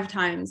 4 or 5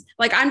 times.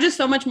 Like, I'm just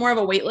so much more of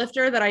a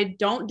weightlifter that I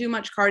don't do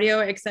much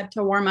cardio except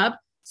to warm up.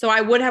 So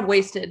I would have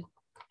wasted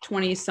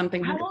 20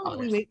 something. How long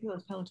do we wait for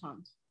those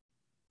Pelotons?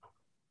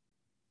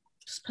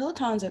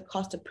 Pelotons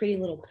cost a pretty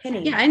little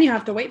penny. Yeah, and you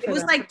have to wait for them. It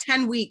was like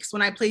 10 weeks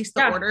when I placed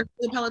the order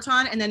for the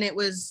Peloton, and then it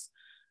was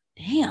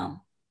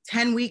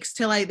 10 weeks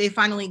till they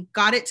finally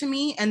got it to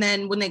me. And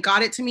then when they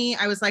got it to me,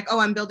 I was like, oh,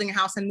 I'm building a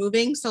house and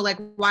moving. So like,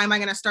 why am I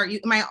going to start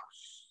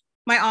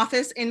my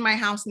office in my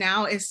house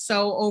now is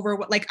so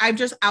like I've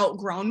just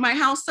outgrown my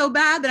house so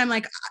bad that I'm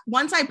like,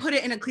 once I put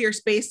it in a clear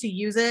space to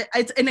use it,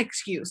 it's an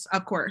excuse,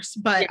 of course,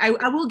 but I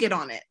will get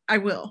on it. I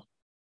will.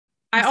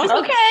 You're also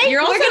going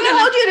to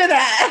hold you to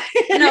that.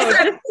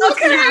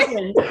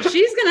 No,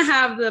 she's going to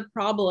have the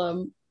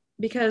problem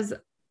because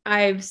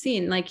I've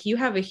seen like you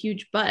have a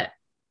huge butt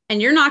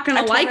and you're not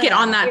going to like it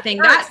on that thing.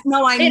 I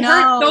know. It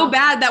hurts so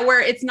bad that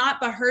where it's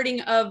not the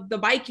hurting of the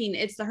biking,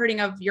 it's the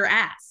hurting of your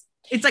ass.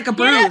 It's like a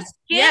bruise.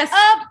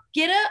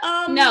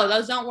 No,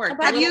 those don't work.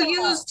 Have you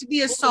used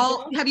the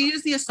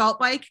assault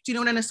bike? Do you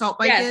know what an assault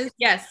bike is?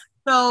 Yes.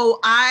 So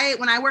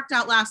when I worked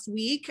out last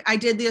week, I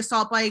did the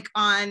assault bike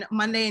on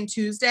Monday and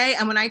Tuesday.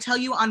 And when I tell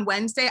you on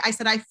Wednesday, I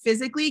said, I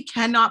physically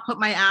cannot put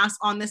my ass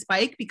on this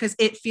bike because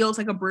it feels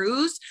like a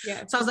bruise.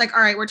 Yeah. So I was like,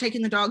 all right, we're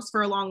taking the dogs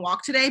for a long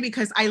walk today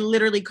because I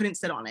literally couldn't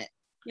sit on it.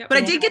 Yep. But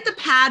I did get the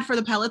pad for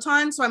the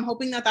Peloton. So I'm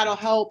hoping that that'll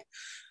help.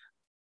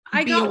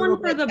 I got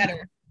one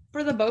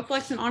for the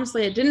Bowflex, and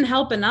honestly, it didn't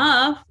help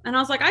enough. And I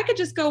was like, I could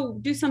just go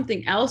do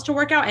something else to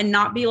work out and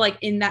not be like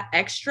in that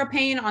extra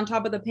pain on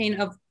top of the pain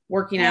of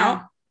working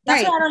out.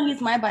 That's why I don't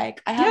use my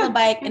bike. I have a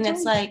bike and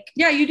it's like,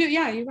 you do.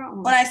 Yeah, you got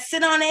one. When I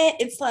sit on it,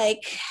 it's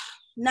like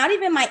not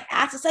even my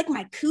ass. It's like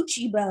my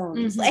coochie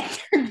bones. Like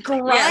they're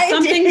grinding. Yeah,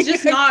 something's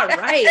just not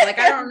right. Like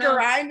I don't know.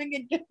 Grinding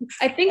again.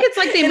 I think it's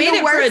like they made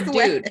it for a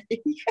dude.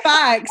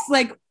 Facts.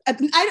 Like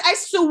I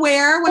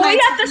swear when I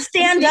have to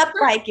stand up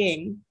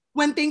biking.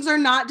 When things are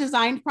not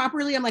designed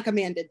properly, I'm like, a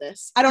man did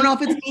this. I don't know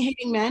if it's me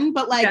hating men,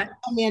 but like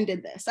a man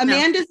did this. A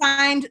man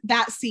designed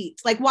that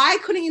seat. Like, why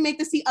couldn't you make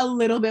the seat a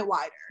little bit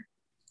wider?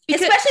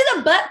 Especially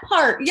the butt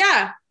part.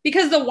 Yeah,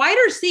 because the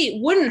wider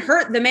seat wouldn't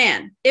hurt the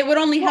man. It would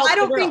only help. I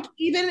don't think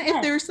even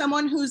if there's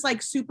someone who's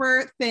like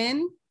super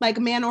thin, like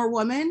a man or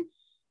woman,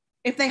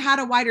 if they had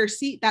a wider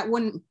seat,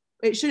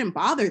 it shouldn't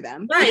bother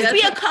them. Right. Just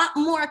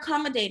be more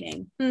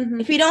accommodating.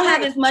 Mm-hmm. If you don't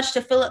have as much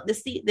to fill up the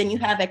seat, then you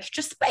have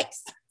extra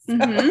space. So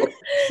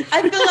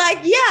I feel like,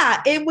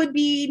 it would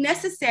be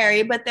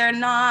necessary, but they're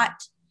not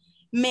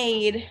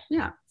made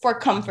for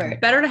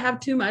comfort. Better to have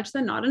too much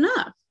than not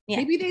enough. Yeah.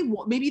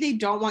 Maybe they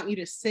don't want you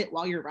to sit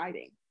while you're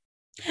riding.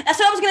 That's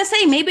what I was going to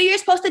say. Maybe you're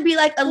supposed to be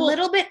like a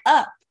little bit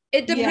up.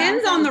 It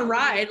depends on the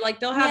ride. Like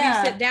they'll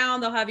have you sit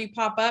down, they'll have you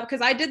pop up.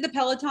 Cause I did the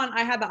Peloton.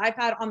 I had the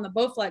iPad on the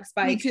Bowflex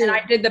bike and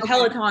I did the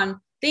Peloton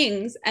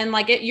things and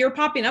like you're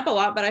popping up a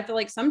lot, but I feel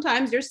like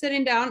sometimes you're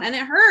sitting down and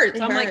it hurts.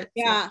 I'm like,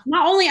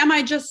 not only am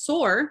I just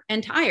sore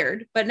and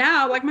tired, but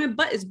now like my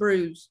butt is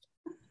bruised.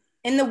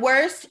 And the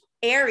worst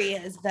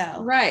areas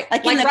though. Right.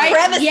 Like in the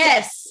crevices.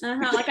 Yes.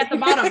 Like at the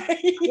bottom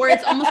where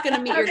it's almost going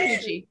to meet your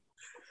coochie.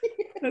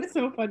 That's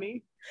so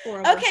funny.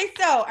 Horrible. Okay,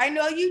 so I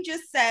know you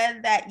just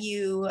said that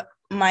you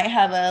might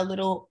have a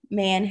little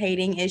man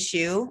hating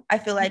issue. I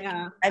feel like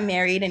I'm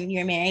married and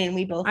you're married and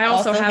we both I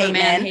also have hate a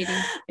man men. hating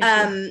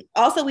issue.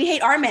 Also we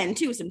hate our men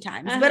too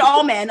sometimes, but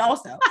all men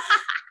also.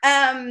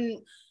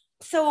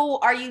 So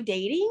are you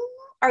dating?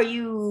 Are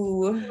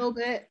you a little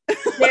bit?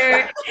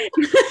 Okay.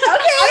 I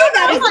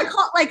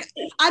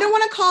don't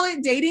want to call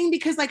it dating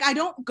because like I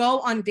don't go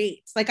on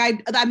dates. Like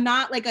I'm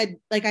not like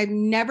I've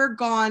never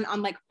gone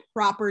on like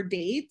proper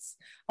dates.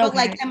 But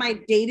like, am I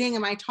dating?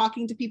 Am I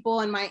talking to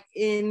people? Am I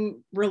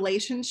in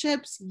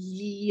relationships?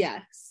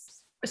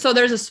 Yes. So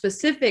there's a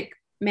specific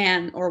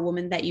man or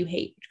woman that you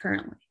hate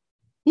currently.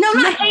 No,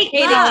 not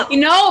hating.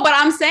 No, but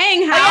I'm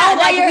saying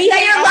how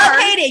you're love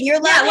hating.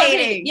 You're love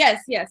hating.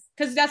 Yes.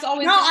 Because that's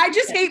always. No, I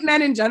just hate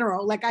men in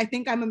general. Like I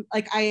think I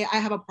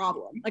have a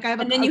problem. Like I have.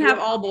 And then you have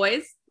all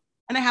boys.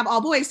 And I have all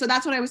boys. So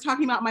that's what I was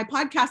talking about in my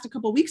podcast a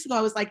couple of weeks ago.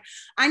 I was like,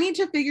 I need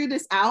to figure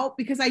this out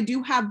because I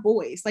do have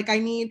boys. Like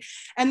and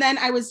then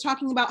I was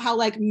talking about how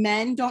like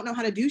men don't know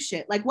how to do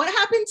shit. Like what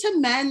happened to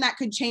men that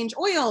could change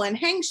oil and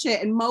hang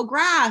shit and mow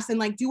grass and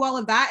like do all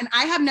of that? And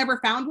I have never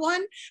found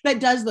one that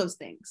does those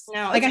things.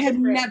 No, like I have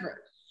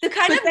never. The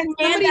kind of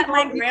man that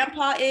my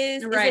grandpa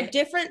is a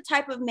different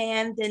type of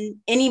man than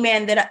any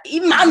man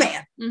even my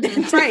man.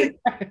 Mm-hmm. Right.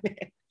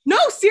 No,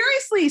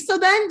 seriously. So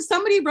then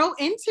somebody wrote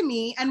into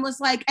me and was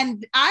like,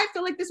 and I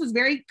feel like this was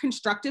very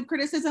constructive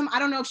criticism. I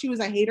don't know if she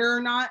was a hater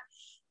or not,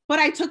 but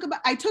I took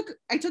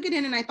it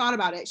in and I thought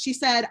about it. She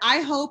said,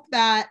 I hope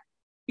that,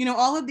 you know,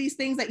 all of these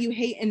things that you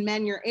hate in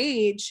men your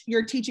age,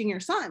 you're teaching your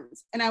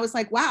sons. And I was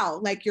like, wow,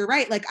 like, you're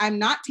right. Like, I'm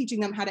not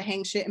teaching them how to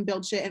hang shit and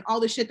build shit and all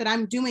the shit that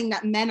I'm doing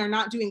that men are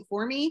not doing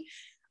for me.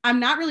 I'm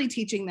not really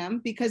teaching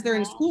them because they're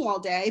in school all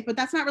day, but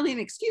that's not really an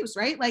excuse,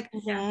 right? Like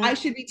I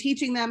should be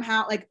teaching them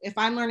how, like if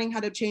I'm learning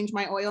how to change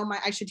my oil,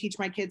 I should teach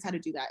my kids how to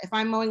do that. If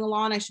I'm mowing the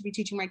lawn, I should be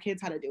teaching my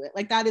kids how to do it.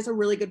 Like that is a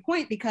really good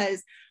point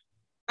because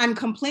I'm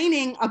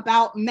complaining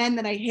about men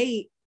that I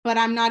hate, but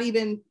I'm not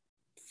even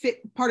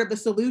part of the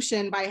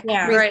solution by raising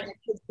my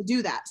kids to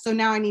do that. So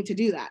now I need to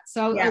do that.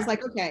 So I was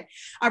like, okay,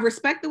 I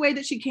respect the way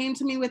that she came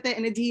to me with it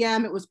in a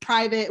DM. It was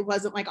private. It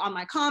wasn't like on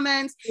my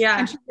comments. Yeah.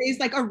 And she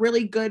raised like a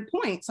really good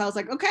point. So I was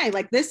like, okay,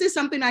 like this is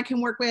something I can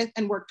work with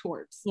and work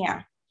towards.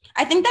 Yeah.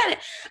 I think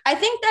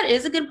that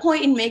is a good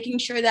point in making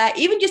sure that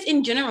even just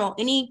in general,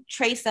 any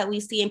traits that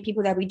we see in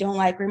people that we don't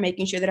like, we're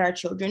making sure that our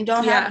children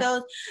don't have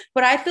those.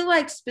 But I feel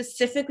like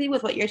specifically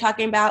with what you're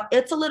talking about,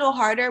 it's a little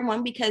harder,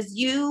 one, because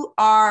you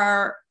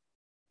are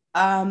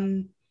a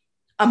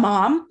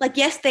mom. Like,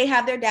 yes, they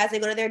have their dads, they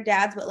go to their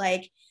dads, but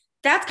like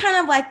that's kind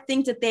of like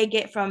things that they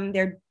get from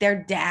their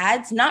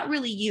dads, not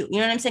really you. You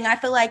know what I'm saying? I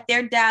feel like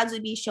their dads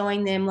would be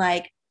showing them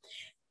like,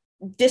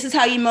 this is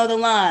how you mow the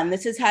lawn,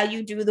 this is how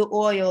you do the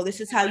oil,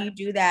 this is how you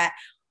do that.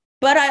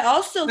 But I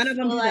also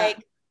feel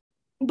like,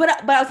 but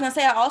I was gonna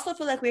say, I also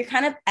feel like we're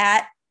kind of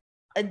at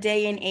a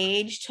day and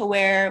age to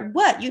where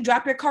you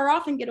drop your car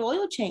off and get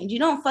oil change. You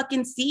don't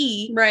fucking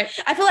see. Right.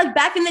 I feel like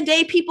back in the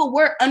day, people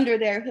were under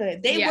their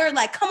hood. They were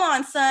like, come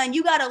on, son,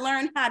 you got to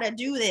learn how to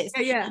do this.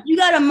 Yeah. You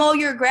got to mow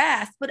your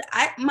grass. But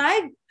at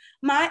my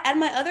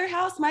other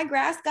house, my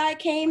grass guy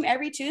came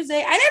every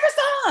Tuesday. I never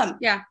saw him.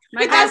 Yeah.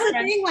 But that's the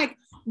thing, like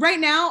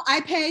right now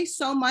I pay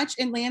so much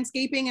in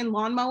landscaping and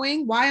lawn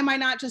mowing. Why am I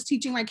not just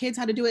teaching my kids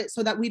how to do it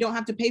so that we don't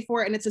have to pay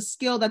for it? And it's a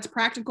skill that's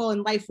practical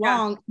and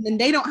lifelong. And then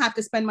they don't have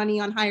to spend money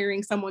on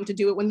hiring someone to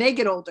do it when they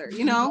get older,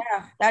 you know?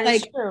 Yeah, that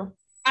is true.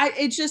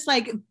 It's just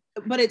like,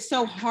 but it's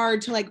so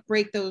hard to like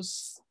break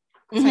those.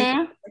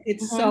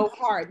 It's so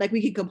hard. Like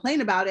we could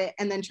complain about it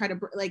and then try to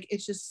like,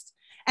 it's just,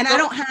 and I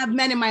don't have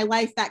men in my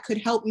life that could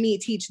help me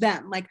teach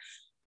them. Like,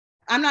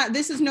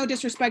 this is no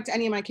disrespect to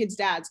any of my kids'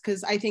 dads,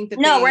 because I think that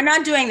we're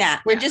not doing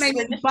that. We're just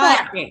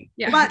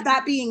but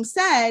that being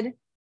said,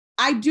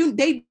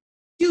 they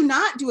do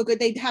not do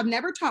they have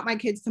never taught my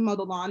kids to mow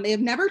the lawn. They have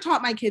never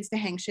taught my kids to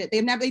hang shit.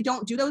 They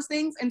don't do those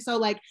things. And so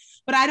like,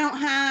 but I don't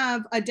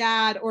have a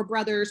dad or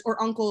brothers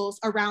or uncles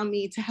around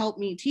me to help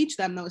me teach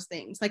them those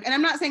things. Like, and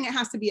I'm not saying it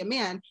has to be a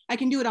man. I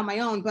can do it on my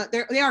own, but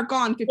they are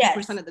gone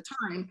 50% of the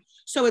time.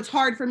 So it's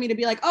hard for me to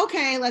be like,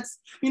 okay, let's,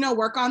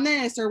 work on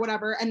this or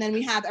whatever. And then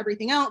we have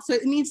everything else. So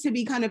it needs to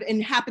be kind of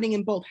happening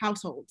in both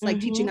households, like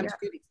teaching them to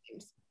do these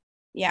things.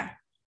 Yeah.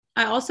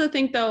 I also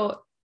think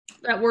though,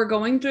 that we're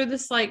going through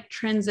this like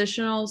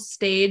transitional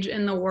stage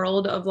in the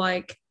world of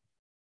like,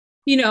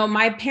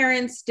 my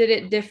parents did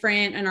it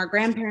different and our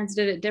grandparents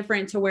did it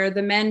different, to where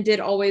the men did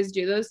always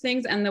do those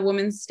things and the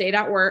women stayed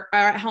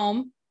at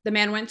home. The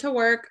man went to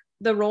work.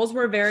 The roles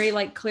were very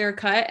like clear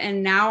cut.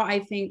 And now I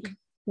think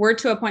we're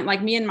to a point,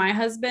 like me and my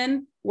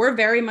husband, we're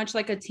very much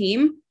like a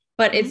team,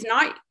 but it's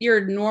not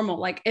your normal.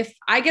 Like if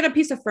I get a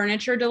piece of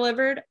furniture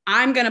delivered,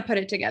 I'm going to put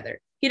it together.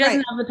 He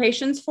doesn't have the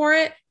patience for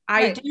it.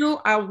 I do.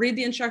 I'll read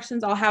the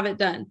instructions. I'll have it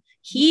done.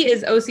 He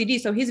is OCD.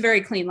 So he's very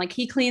clean. Like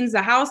he cleans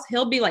the house.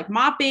 He'll be like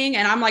mopping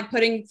and I'm like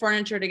putting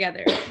furniture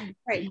together.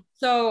 Right.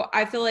 So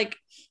I feel like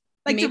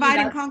Like maybe divide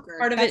and that's conquer.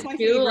 part of That's it my too.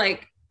 favorite.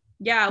 Like,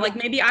 yeah, like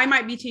maybe I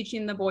might be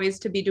teaching the boys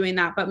to be doing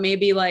that, but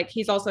maybe like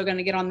he's also going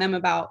to get on them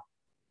about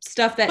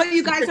stuff that But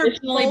you guys are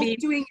both be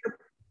doing your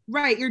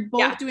right. You're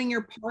both doing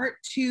your part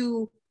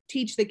to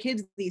teach the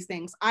kids these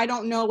things. I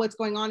don't know what's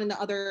going on in the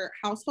other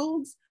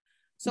households,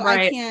 so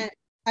I can't.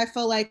 I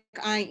feel like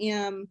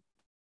I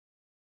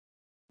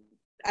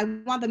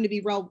want them to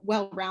be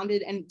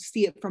well-rounded and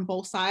see it from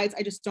both sides.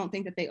 I just don't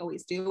think that they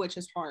always do, which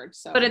is hard.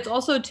 So, but it's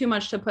also too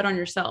much to put on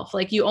yourself.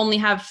 Like you only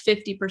have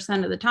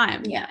 50% of the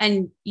time, yeah,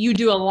 and you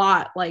do a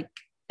lot, like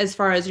as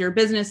far as your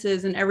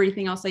businesses and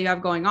everything else that you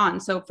have going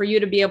on. So for you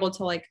to be able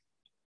to like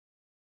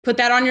put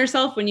that on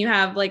yourself when you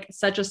have like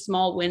such a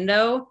small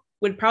window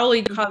would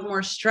probably cause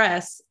more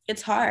stress.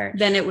 It's hard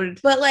than it would.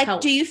 But like,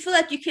 help. do you feel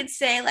like you could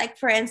say, like,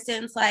 for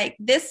instance, like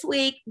this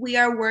week we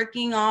are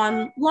working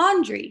on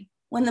laundry.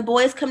 When the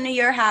boys come to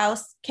your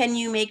house, can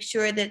you make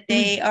sure that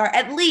they are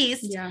at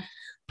least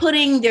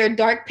putting their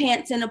dark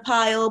pants in a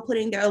pile,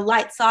 putting their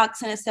light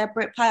socks in a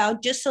separate pile,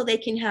 just so they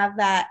can have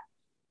that?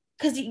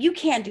 Because you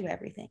can't do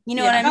everything. You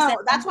know what I'm saying?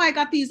 That's why I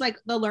got these, like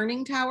the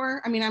learning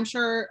tower. I mean, I'm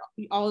sure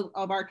all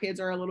of our kids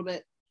are a little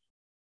bit.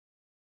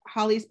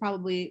 Holly's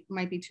probably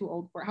might be too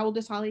old for it. How old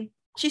is Holly?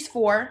 She's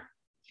 4.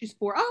 She's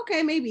 4. Oh,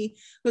 okay, maybe.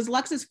 Because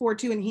Lux is 4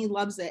 too, and he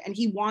loves it, and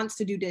he wants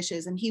to do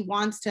dishes, and he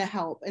wants to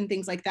help and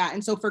things like that.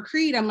 And so for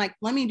Creed, I'm like,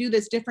 let me do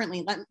this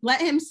differently.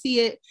 Let him see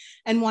it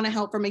and want to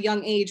help from a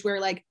young age,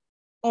 where like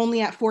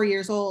only at 4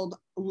 years old,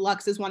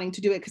 Lux is wanting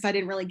to do it because I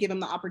didn't really give him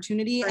the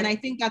opportunity. Right. And I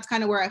think that's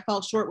kind of where I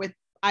fell short with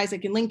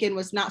Isaac and Lincoln,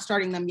 was not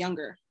starting them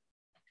younger.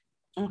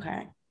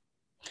 Okay.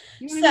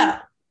 You know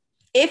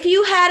if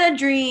you had a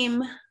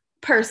dream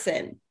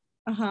person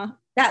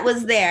that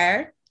was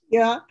there,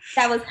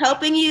 that was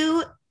helping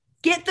you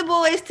get the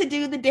boys to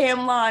do the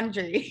damn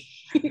laundry,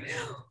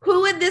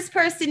 who would this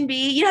person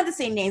be? You don't have to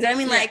say names. I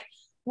mean, like,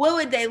 what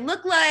would they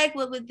look like?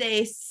 What would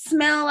they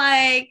smell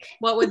like?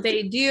 What would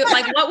they do?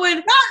 Like, what would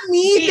not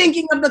me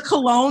thinking of the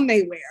cologne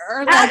they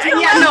wear? Like,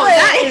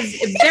 that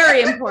is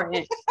very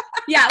important.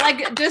 Yeah,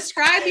 like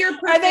describe your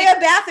perfect. Are they a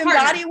Bath and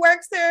Body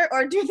Workser,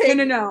 or do they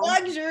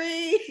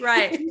luxury?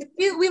 Right.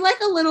 we like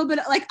a little bit.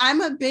 Like, I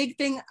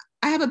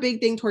have a big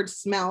thing towards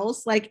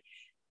smells. Like,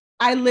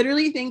 I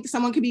literally think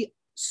someone could be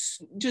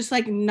just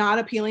like not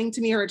appealing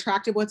to me or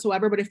attractive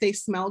whatsoever, but if they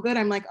smell good,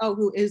 I'm like, oh,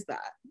 who is that?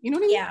 You know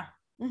what I mean? Yeah.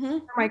 Mm-hmm.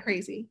 Am I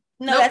crazy?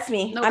 No, that's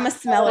me. I'm a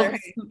smeller.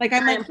 Okay. Like,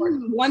 I'm like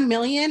 1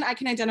 million. I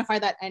can identify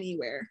that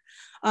anywhere.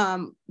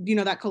 Do you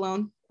know that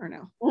cologne or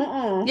no?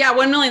 Yeah,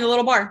 1 million, the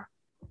little bar.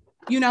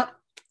 You know,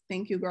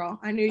 thank you, girl.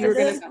 I knew you were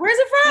gonna. Where's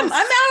it from? I'm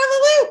out of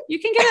the loop. You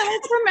can get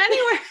it from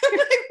anywhere.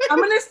 I'm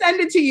gonna send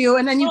it to you,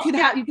 and then you can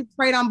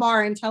spray it on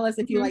bar and tell us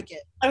if you like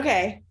it.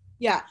 Okay.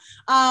 Yeah.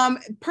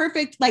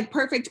 Perfect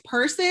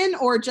person,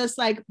 or just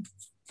like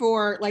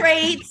for like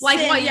traits, like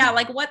what? Yeah,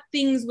 like what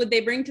things would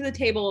they bring to the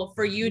table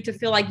for you to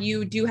feel like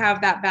you do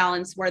have that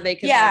balance where they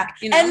can, like,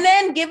 you know? And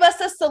then give us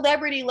a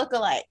celebrity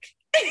lookalike.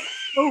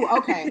 Oh,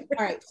 okay.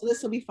 All right. So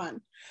this will be fun.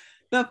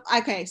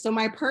 Okay. So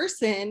my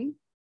person,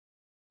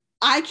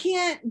 I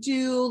can't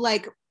do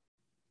like.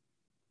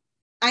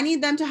 I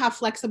need them to have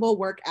flexible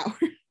work hours.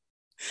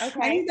 Okay.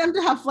 I need them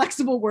to have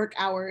flexible work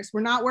hours.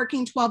 We're not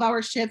working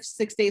 12-hour shifts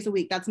 6 days a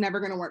week. That's never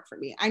going to work for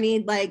me. I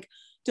need like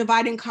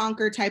divide and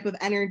conquer type of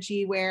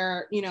energy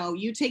where, you know,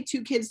 you take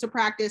 2 kids to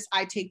practice,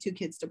 I take 2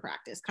 kids to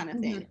practice kind of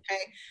thing.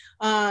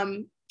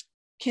 Okay.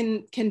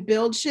 Can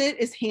build shit,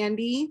 is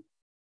handy.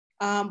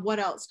 What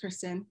else,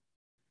 Kristen?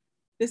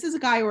 This is a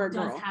guy or a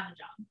girl.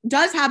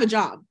 Does have a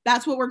job.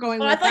 That's what we're going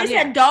with. I thought you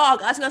said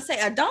dog. I was going to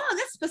say a dog.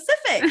 That's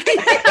specific.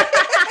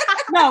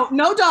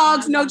 No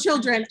dogs, no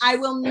children. I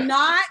will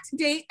not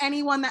date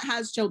anyone that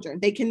has children.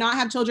 They cannot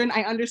have children.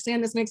 I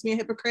understand this makes me a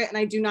hypocrite, and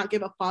I do not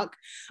give a fuck.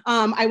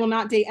 I will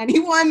not date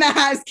anyone that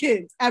has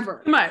kids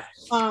ever. You know,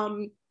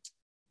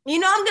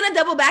 I'm going to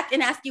double back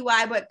and ask you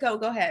why, but go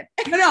ahead.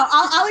 No,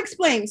 I'll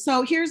explain.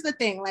 So here's the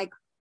thing. Like,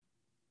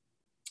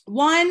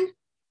 one,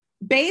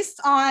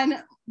 based on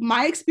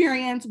my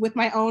experience with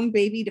my own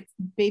baby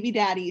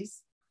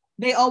daddies,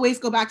 they always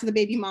go back to the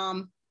baby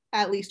mom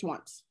at least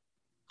once.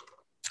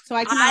 So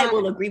I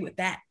will agree with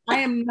that. I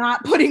am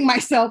not putting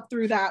myself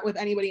through that with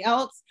anybody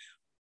else.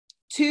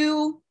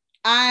 2,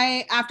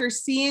 after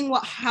seeing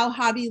how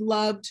Javi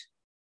loved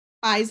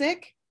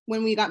Isaac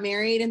when we got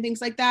married and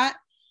things like that,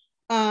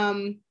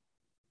 and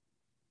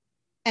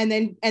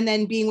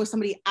then being with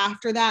somebody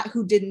after that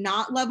who did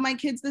not love my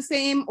kids the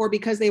same, or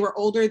because they were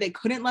older, they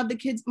couldn't love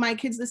my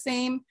kids the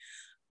same.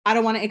 I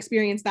don't want to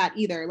experience that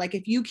either. Like,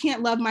 if you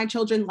can't love my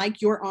children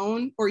like your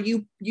own, or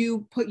you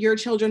put your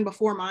children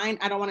before mine,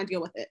 I don't want to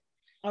deal with it.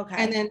 Okay.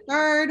 And then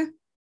 3rd,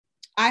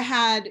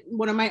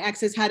 one of my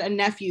exes had a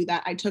nephew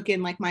that I took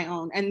in like my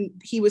own, and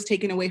he was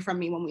taken away from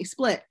me when we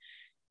split.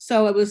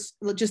 So it was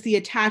just the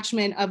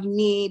attachment of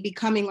me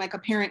becoming like a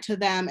parent to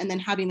them and then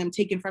having them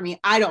taken from me.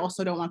 I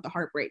also don't want the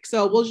heartbreak.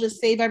 So we'll just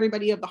save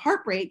everybody of the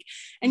heartbreak,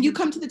 and you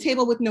come to the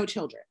table with no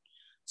children.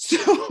 So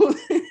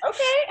okay.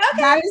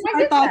 That is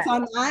my thoughts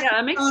on that. Yeah,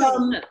 that makes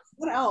sense.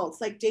 What else?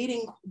 Like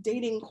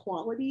dating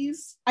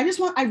qualities. I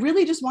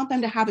really just want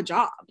them to have a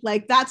job.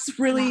 Like that's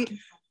really,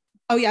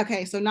 oh yeah,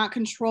 okay. So not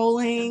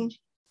controlling,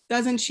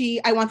 doesn't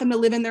cheat. I want them to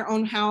live in their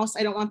own house.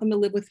 I don't want them to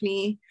live with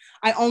me.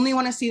 I only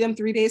want to see them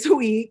 3 days a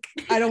week.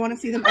 I don't want to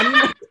see them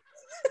anymore.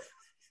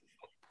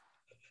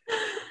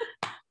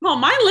 Well,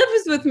 mine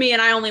lives with me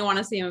and I only want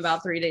to see him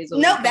about 3 days a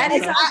week. No, that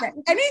is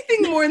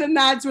anything more than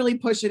that's really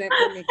pushing it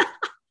for me.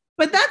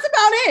 But that's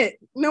about it.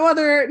 No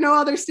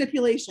other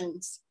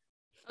stipulations.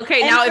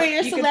 Okay, And now for if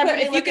your you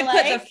celebrity could put the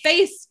lookalike?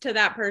 face to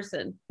that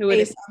person, who would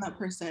it Based on that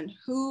person.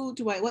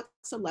 What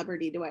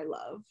celebrity do I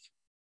love?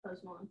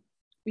 Post Malone.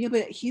 Yeah,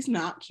 but he's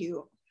not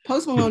cute.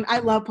 Post Malone, I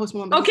love Post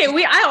Malone. Okay,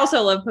 I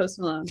also love Post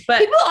Malone, but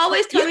People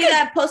always tell me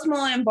that Post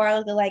Malone and Bar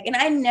look alike, and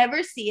I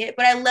never see it,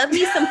 but I love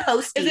me some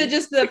Posty. is it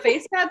just the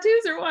face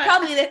tattoos or what?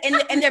 Probably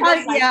and they're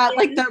both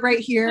like that right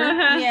here.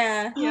 Uh-huh.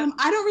 Yeah.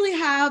 I don't really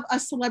have a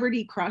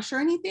celebrity crush or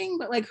anything,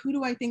 but like who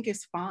do I think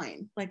is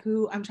fine? Like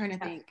who I'm trying to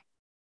think.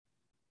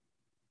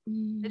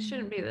 It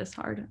shouldn't be this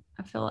hard.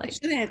 I feel like It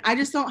shouldn't. I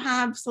just don't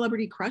have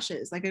celebrity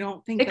crushes. Like I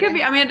don't think it could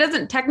be. I mean, it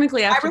doesn't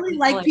technically. I really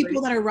like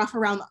people that are rough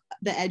around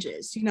the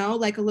edges,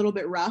 like a little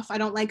bit rough. I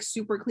don't like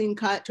super clean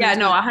cut. Yeah,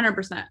 no,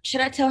 100%.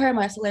 Should I tell her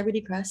my celebrity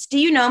crush? Do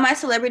you know my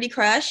celebrity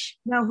crush?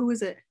 No, who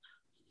is it?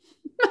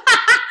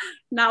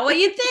 Not what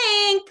you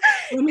think.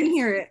 Let me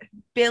hear it.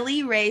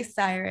 Billy Ray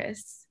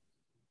Cyrus.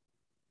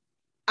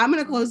 I'm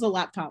gonna close the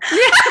laptop.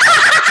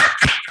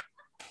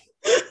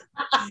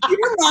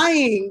 You're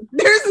lying.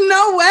 There's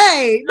no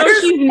way. No,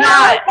 There's she's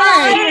not.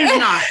 way. She is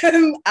not.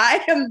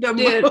 I am the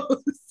Dude.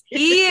 most.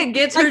 He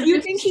gets her Like, you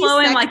juices think he's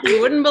flowing like sexy?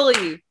 you wouldn't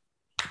believe.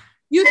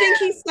 You think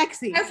he's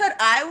sexy? I said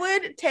I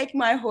would take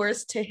my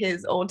horse to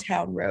his Old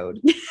Town Road.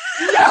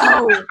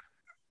 No.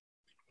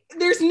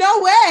 There's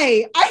no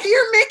way.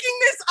 You're making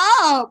this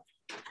up.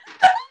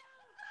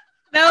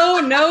 No,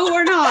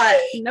 we're not.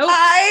 Nope.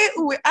 I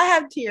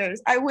have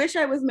tears. I wish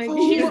I was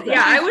making it Yeah,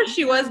 up, I wish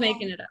she was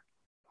making it up.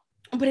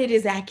 but it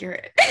is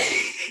accurate.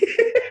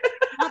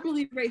 Not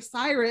Billy Ray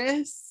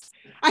Cyrus.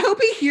 I hope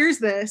he hears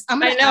this. I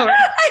know.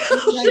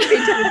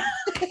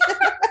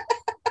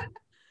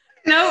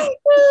 No,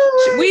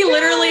 we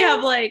literally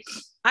have like,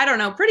 I don't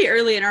know, pretty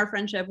early in our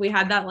friendship, we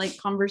had that like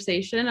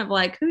conversation of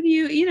like, who do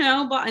you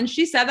know, but, and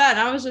she said that and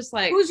I was just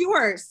like, Who's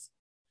yours?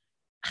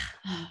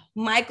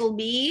 Michael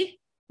B.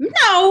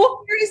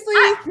 no,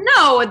 Seriously?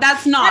 no,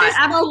 that's not. That is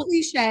so Absolutely.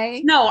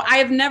 cliche. No, I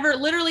have never,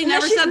 literally No,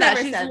 never she's said that.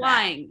 never She's said that.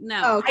 lying.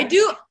 No, Oh, okay. I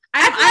do.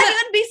 I feel like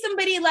it would be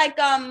somebody like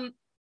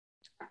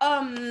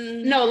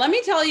No, let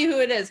me tell you who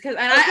it is, because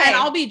and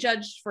I'll be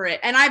judged for it.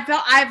 And I've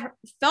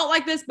felt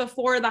like this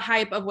before the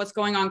hype of what's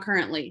going on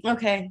currently.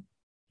 Okay.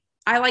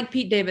 I like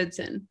Pete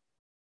Davidson.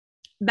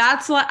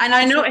 That's what, and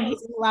I know Closing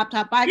the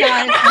laptop. Bye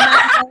guys.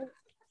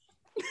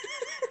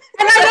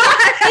 and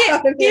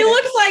I know he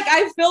looks like,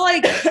 I feel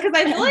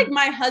like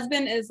my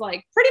husband is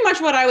like pretty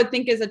much what I would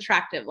think is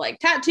attractive, like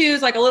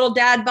tattoos, like a little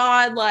dad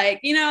bod, like,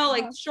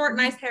 like short,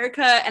 nice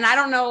haircut. And I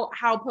don't know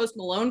how Post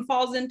Malone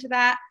falls into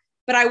that,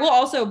 but I will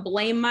also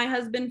blame my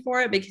husband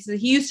for it because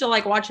he used to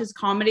like watch his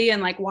comedy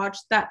and like watch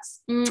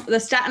the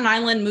Staten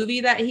Island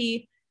movie that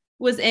he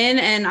was in.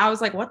 And I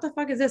was like, what the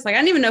fuck is this? Like, I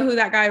didn't even know who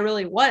that guy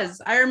really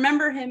was. I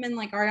remember him in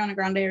like Ariana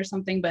Grande or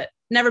something, but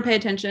never pay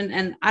attention.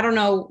 And I don't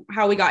know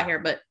how we got here,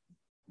 but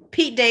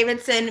Pete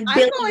Davidson,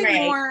 Billy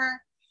Ray.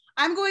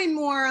 I'm going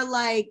more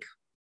like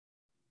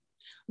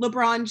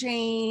LeBron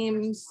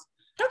James.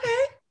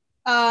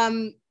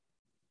 Okay.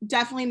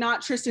 Definitely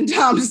not Tristan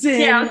Thompson.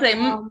 yeah, I was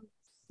saying,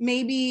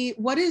 maybe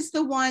what is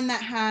the one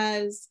that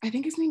has, I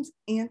think his name's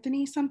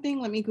Anthony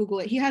something. Let me Google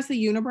it. He has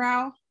the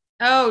unibrow.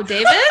 oh,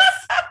 Davis?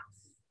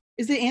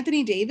 Is it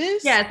Anthony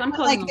Davis? Yes, I'm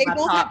closing the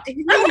laptop.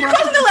 I'm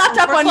closing the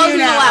laptop We're on closing you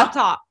the now.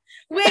 laptop.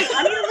 Wait,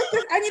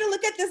 I need to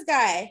look at this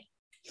guy.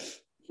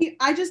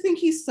 I just think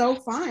he's so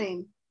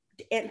fine.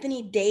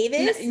 Anthony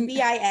Davis, N-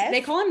 BIS.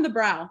 They call him the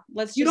brow.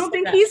 Let's. You just don't say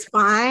think that. he's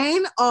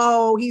fine?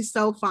 Oh, he's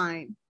so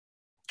fine.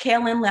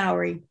 Kalen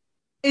Lowry.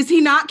 Is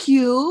he not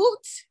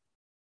cute?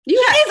 He's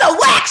a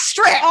wax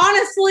strip.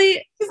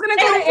 honestly He's gonna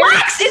go And to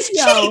wax is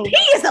Yo. cheap.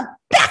 He is a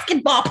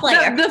basketball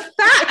player. the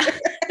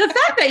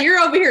fact that you're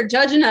over here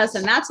judging us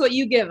and that's what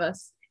you give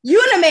us.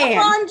 Uniman.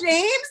 LeBron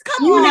James?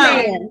 Come You on.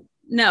 know. Come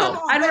No,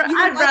 on, I'd but you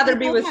know I'd what? rather They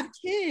be both with. have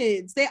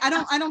kids.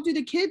 I don't do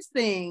the kids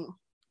thing.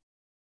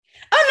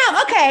 Oh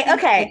no. Okay.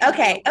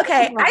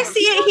 I see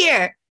it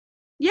here.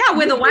 Yeah,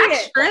 with a You wax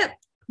did. strip.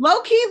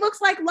 Low key looks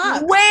like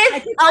Lux. With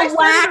If I a started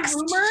wax a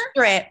rumor,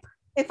 strip.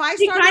 if I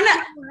He started kinda-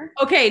 a rumor,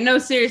 Okay, no,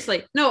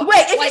 seriously, no. Wait,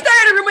 if you like,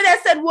 started a rumor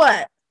that said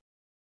what?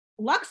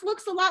 Lux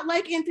looks a lot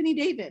like Anthony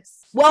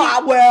Davis.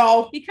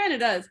 Well. he kind of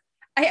does.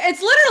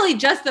 It's literally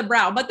just the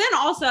brow, but then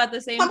also at the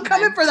same I'm time,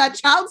 coming for that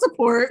child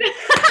support.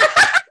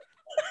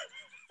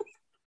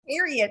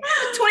 Period.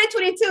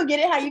 2022. Get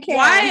it how you can.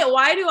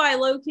 why do I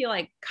low key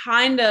like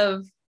kind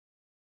of?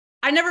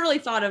 I never really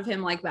thought of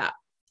him like that,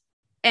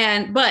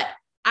 but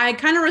I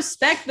kind of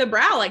respect the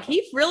brow. Like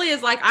he really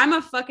is like, I'm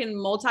a fucking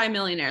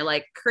multimillionaire,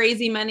 like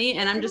crazy money,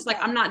 and I'm just like,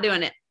 I'm not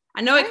doing it.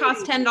 I know it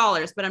costs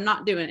 $10, but I'm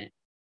not doing it.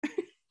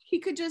 he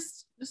could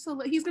just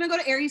he's gonna go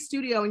to Aries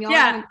Studio and y'all.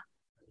 Yeah.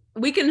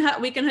 We can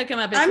hook him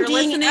up if I'm you're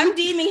listening. I'm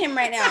DMing him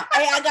right now.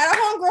 Hey, I got a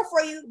homegirl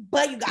for you,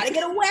 but you gotta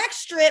get a wax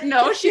strip.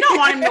 No, she don't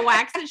want him to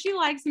wax it. She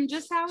likes him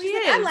just how he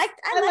is.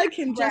 I like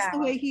him just the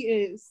way he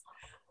is.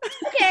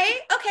 Okay,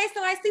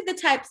 so I see the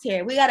types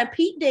here. We got a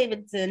Pete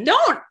Davidson.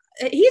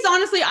 He's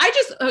honestly,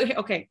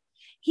 okay.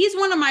 He's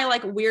one of my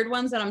like weird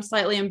ones that I'm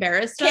slightly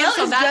embarrassed of. Kale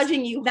So is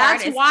judging you.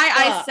 That's why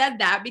I said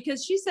that,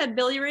 because she said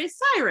Billy Ray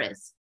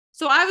Cyrus.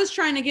 So I was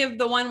trying to give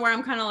the one where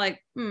I'm kind of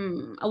like,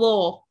 a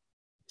little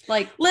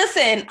like.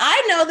 Listen,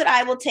 I know that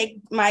I will take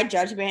my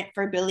judgment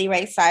for Billy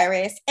Ray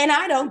Cyrus, and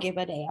I don't give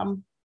a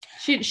damn.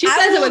 She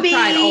says it with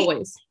pride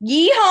always.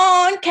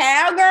 Yeehaw,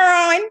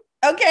 cowgirl.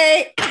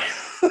 Okay, I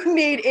don't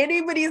need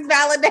anybody's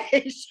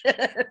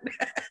validation.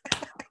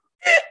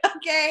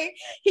 Okay,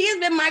 he has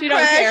been my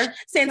crush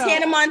since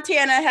Hannah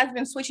Montana has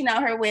been switching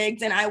out her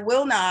wigs, and I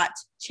will not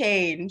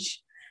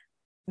change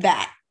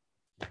that.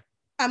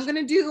 I'm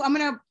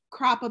gonna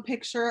crop a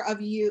picture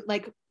of you,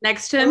 like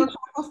next to him,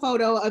 a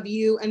photo of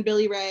you and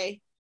Billy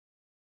Ray,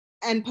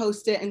 and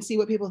post it and see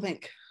what people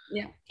think.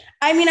 Yeah,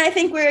 I mean, I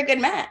think we're a good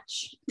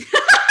match.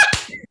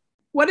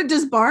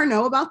 Does Bar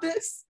know about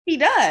this? He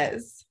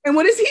does. And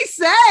what does he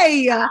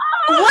say?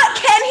 What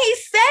can he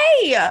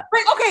say?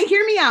 Like, okay,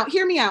 hear me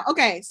out.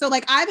 Okay, so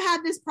like I've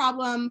had this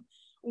problem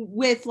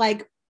with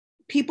like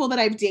people that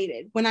I've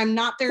dated. When I'm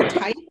not their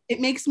type, it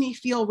makes me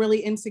feel really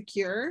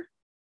insecure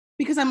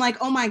because I'm like,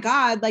 oh my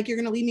God, like you're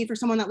gonna leave me for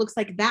someone that looks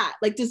like that.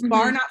 Like, does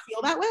Bar not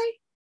feel that way?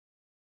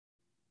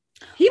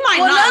 He might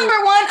not.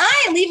 Number one,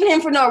 I ain't leaving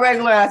him for no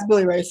regular ass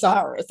Billy Ray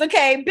Cyrus.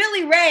 Okay,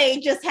 Billy Ray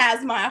just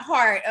has my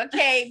heart.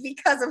 Okay,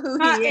 because of who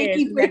he is.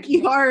 Achy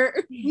breaky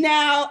heart.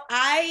 Now,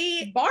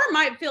 Bar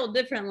might feel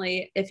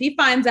differently if he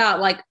finds out.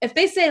 Like, if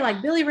they say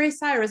like Billy Ray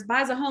Cyrus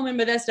buys a home in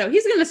Modesto,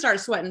 he's gonna start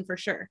sweating for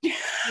sure.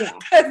 Yeah,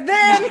 but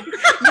then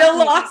you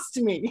lost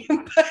me.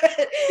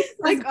 But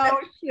like, oh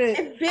shit!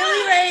 If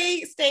Billy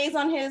Ray stays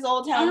on his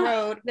Old Town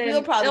Road,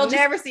 we'll probably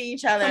never see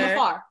each other from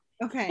afar.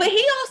 Okay. But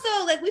he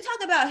also, like, we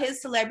talk about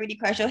his celebrity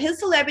crush. So his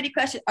celebrity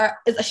crush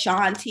is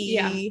Ashanti.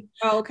 Yeah.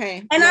 Oh,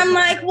 okay. And I'm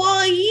like,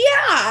 well,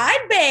 yeah,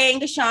 I'd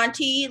bang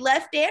Ashanti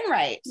left and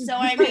right. So,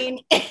 I mean,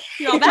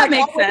 that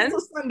makes sense.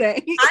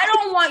 Sunday. I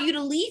don't want you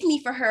to leave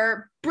me for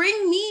her.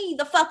 Bring me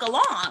the fuck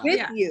along.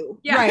 With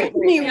you. Yeah. Right.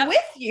 Bring me with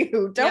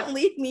you. Don't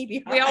leave me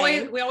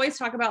behind. We always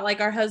talk about,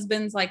 like, our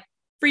husbands, like,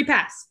 free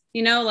pass.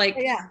 You know, like,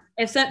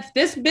 if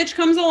this bitch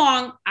comes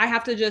along, I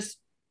have to just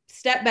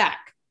step back.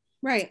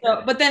 Right.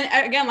 So, but then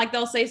again, like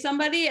they'll say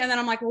somebody, and then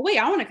I'm like, well, wait,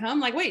 I want to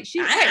come. Like, wait,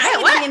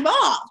 I ain't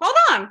involved. Hold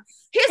on. But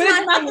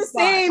it's not the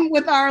same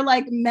with our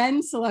like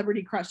men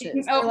celebrity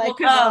crushes.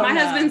 My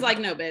husband's like,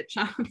 no, bitch.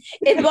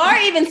 If Bar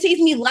even sees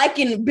me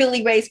liking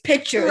Billy Ray's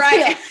pictures,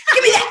 right?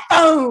 Give me that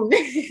phone.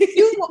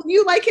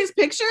 You like his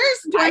pictures?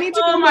 Do I need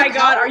to? Oh my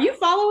God, are you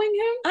following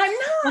him? I'm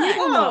not.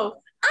 Oh,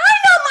 I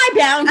know my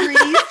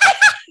boundaries.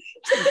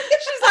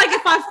 She's like,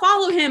 if I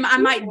follow him, I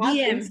might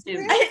DM him.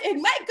 It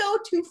might go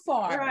too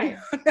far. Right.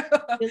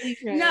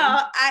 No,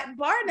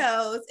 Bar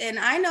knows, and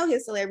I know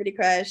his celebrity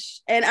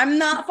crush, and I'm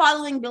not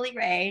following Billy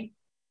Ray.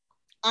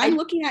 I'm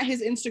looking at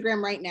his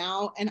Instagram right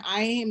now, and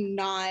I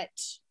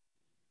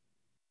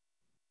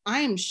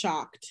am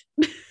shocked.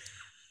 The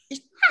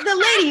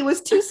lady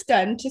was too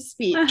stunned to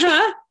speak.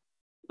 Uh-huh.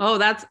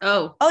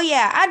 Oh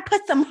yeah, I'd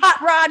put some hot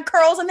rod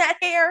curls in that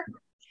hair.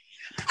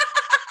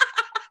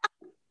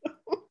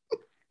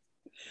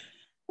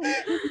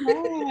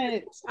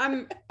 I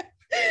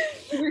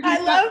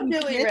love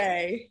Billy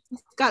Ray.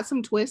 Got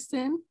some twists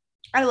in.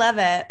 I love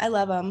it. I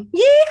love him.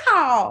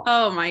 Yeehaw!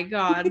 Oh my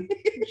God,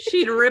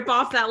 she'd rip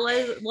off that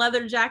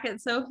leather jacket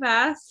so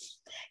fast.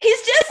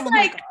 He's just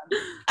like,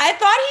 I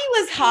thought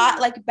he was hot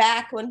like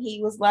back when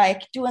he was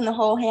like doing the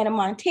whole Hannah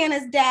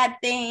Montana's dad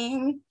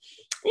thing.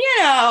 You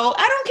know,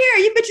 I don't care.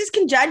 You bitches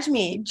can judge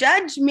me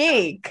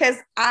because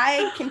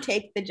I can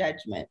take the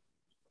judgment.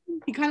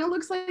 He kind of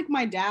looks like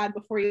my dad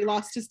before he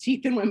lost his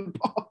teeth and went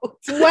bald.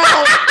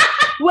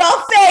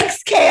 Well,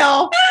 thanks,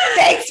 Kale.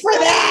 Thanks for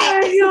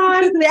that.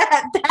 Oh my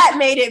God. That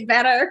made it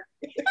better.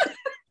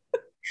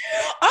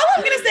 All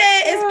I'm gonna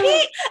say is,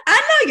 Pete,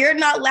 I know you're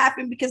not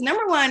laughing because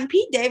number one,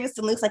 Pete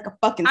Davidson looks like a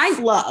fucking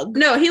slug.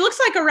 No, he looks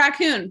like a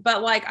raccoon,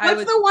 but like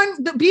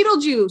the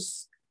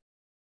Beetlejuice.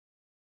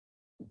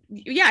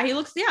 Yeah, he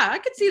looks. Yeah, I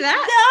could see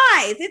that.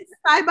 Guys, it's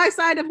side by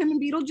side of him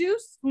and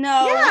Beetlejuice.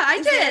 No, yeah,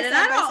 I did, and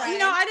I don't.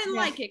 I didn't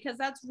like it because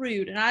that's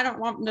rude, and I don't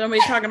want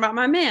nobody talking about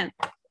my man.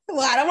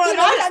 Well, I don't want to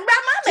talk about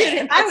my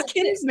man. That's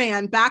Kim's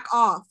man. Back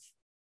off.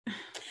 Okay.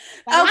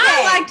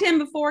 I liked him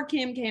before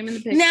Kim came in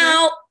the picture.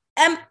 Now,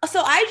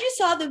 so I just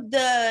saw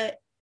the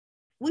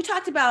we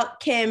talked about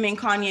Kim and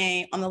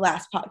Kanye on the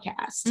last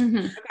podcast.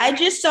 Mm-hmm. I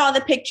just saw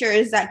the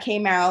pictures that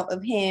came out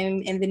of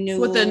him and the new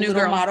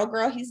model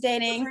girl he's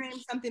dating. Her name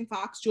something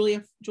Fox,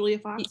 Julia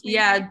Fox. Maybe?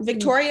 Yeah,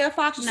 Victoria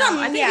Fox.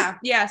 No, I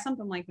think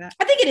something like that.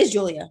 I think it is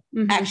Julia,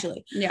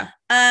 actually. Yeah.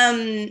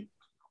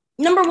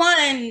 Number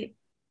one,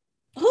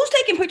 Who's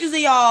taking pictures of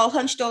y'all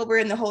hunched over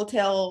in the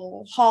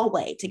hotel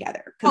hallway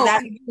together?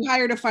 Because you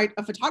hired a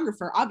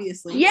photographer,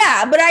 obviously.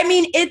 Yeah, but I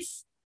mean,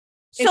 it's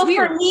so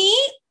weird. For me,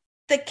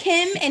 the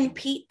Kim and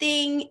Pete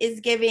thing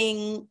is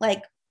giving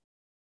like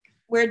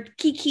we're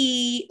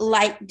Kiki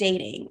light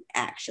dating.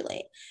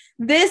 Actually,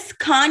 this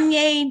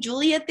Kanye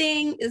Julia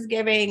thing is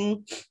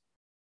giving.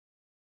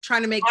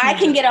 Trying to make I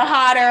can get a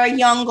hotter,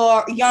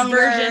 younger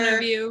version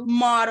of you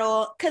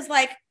model because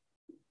like.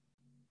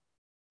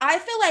 I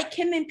feel like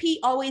Kim and Pete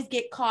always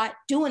get caught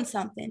doing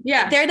something.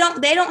 Yeah. They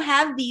don't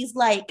have these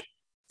like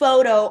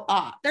photo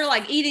ops. They're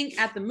like eating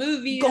at the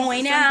movies.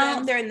 Going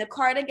out, they're in the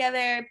car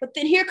together. But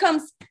then here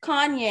comes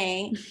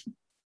Kanye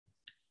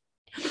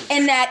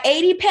in that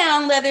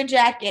 80-pound leather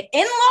jacket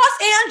in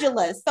Los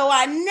Angeles. So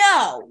I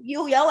know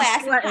your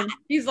ass.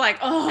 He's like,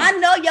 oh. I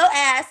know your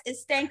ass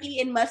is stanky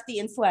and musty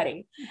and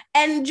sweaty.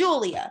 And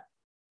Julia,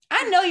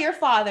 I know your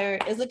father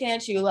is looking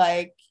at you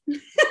like,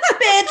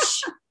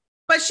 bitch.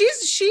 But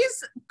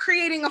she's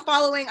creating a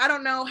following. I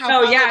don't know how.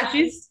 Oh yeah,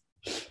 she's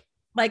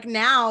like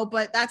now,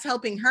 but that's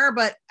helping her.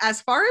 But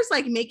as far as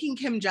like making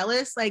Kim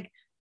jealous, like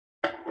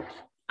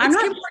I'm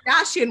not Kim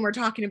Kardashian we're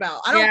talking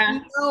about. I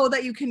don't know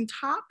that you can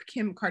top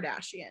Kim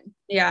Kardashian.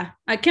 Yeah,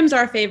 Kim's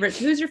our favorite.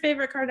 Who's your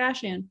favorite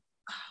Kardashian?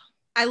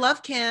 I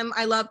love Kim.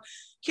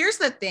 Here's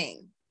the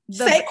thing.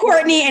 Say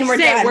Kourtney and we're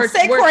done.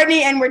 Say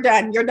Kourtney and we're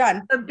done. You're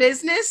done. The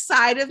business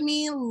side of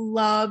me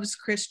loves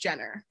Kris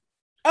Jenner.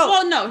 Oh,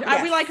 well, no,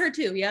 yes. We like her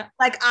too. Yeah.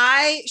 Like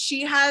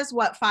she has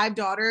 5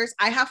 daughters.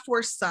 I have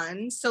 4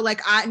 sons. So like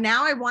I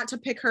want to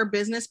pick her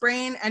business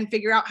brain and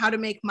figure out how to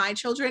make my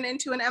children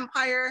into an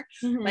empire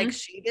like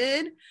she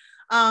did.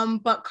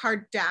 But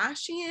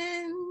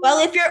Kardashian.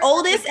 Well, if your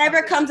oldest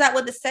ever comes out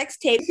with a sex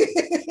tape.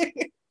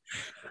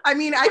 I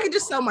mean, I could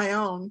just sell my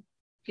own.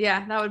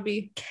 Yeah, that would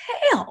be.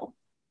 Kale.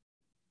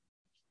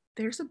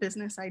 There's a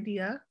business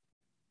idea.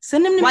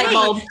 Send them to me. Send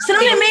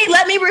them to me.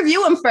 Let me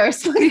review them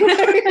first.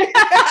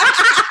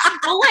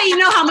 I'll let you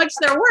know how much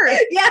they're worth.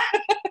 Yeah.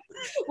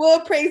 We'll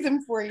appraise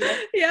them for you.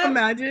 Yeah.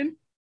 Imagine.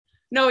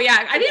 No,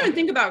 yeah. I didn't even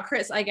think about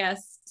Kris, I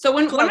guess. So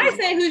when I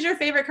say who's your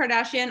favorite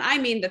Kardashian, I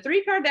mean the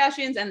 3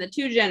 Kardashians and the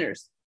 2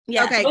 Jenners.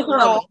 Yeah. Okay.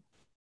 Well,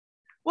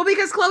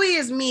 because Khloe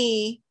is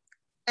me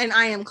and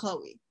I am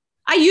Khloe.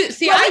 I used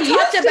to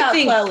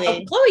think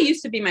Khloe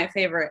used to be my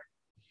favorite.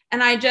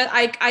 And I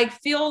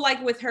feel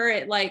like with her,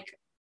 it like,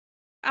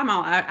 I'm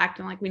all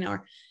acting like we know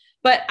her,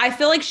 but I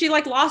feel like she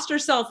like lost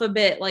herself a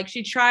bit. Like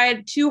she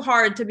tried too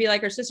hard to be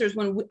like her sisters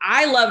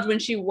I loved when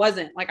she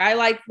wasn't. Like I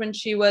liked when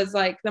she was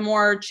like the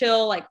more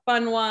chill, like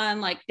fun one,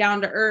 like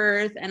down to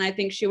earth. And I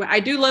think I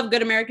do love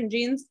Good American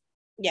Jeans.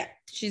 Yeah.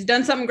 She's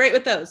done something great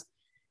with those,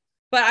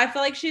 but I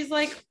feel like she's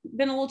like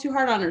been a little too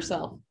hard on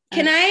herself.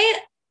 Can I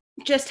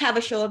just have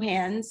a show of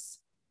hands?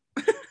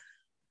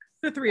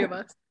 The 3 of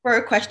us. For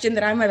a question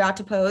that I'm about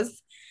to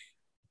pose.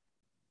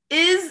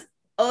 Is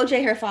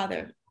OJ her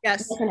father?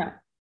 Yes. Yes or no?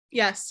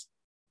 Yes.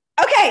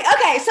 Okay.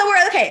 So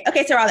we're okay.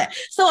 So we're all there.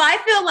 So I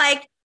feel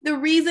like the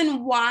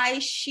reason why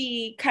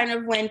she kind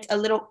of went a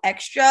little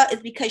extra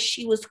is because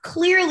she was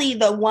clearly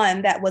the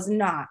one that was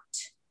not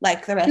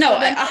like the rest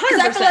of them. 100%.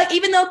 I feel like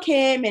even though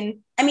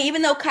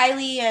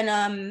Kylie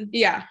and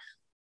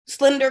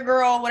Slender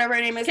Girl, whatever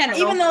her name is, Kendall.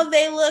 Even though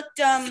they looked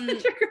Slender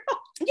Girl.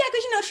 Yeah,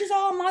 because she's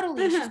all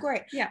modelly. She's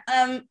great. Yeah.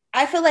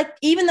 I feel like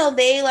even though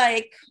they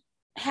like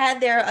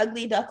had their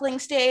ugly duckling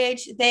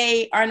stage,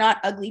 they are not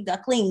ugly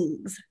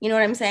ducklings. You know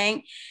what I'm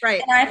saying?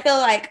 Right. And I feel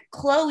like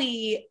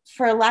Khloe,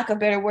 for lack of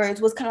better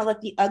words, was kind of like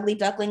the ugly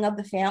duckling of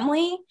the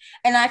family.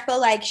 And I feel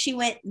like she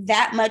went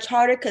that much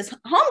harder because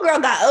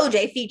homegirl got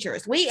OJ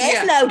features.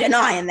 It's no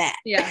denying that.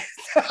 Yeah.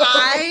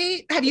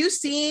 Have you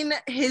seen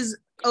his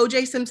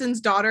OJ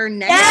Simpson's daughter,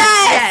 Nene?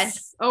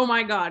 Yes. Oh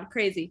my God,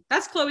 crazy.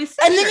 That's Khloe's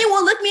sister. And then you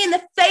will look me in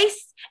the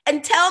face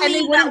and tell me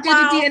they wouldn't do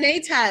the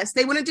DNA test.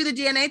 They wouldn't do the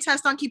DNA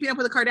test on Keeping Up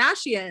with the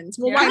Kardashians.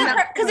 Well, why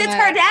not? Because it's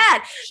her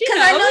dad.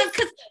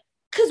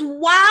 Because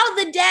while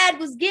the dad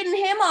was getting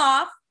him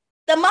off,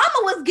 the mama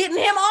was getting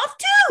him off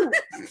too.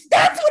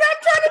 That's what I'm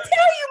trying to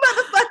tell you,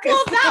 motherfucker.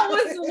 Well, that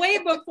was way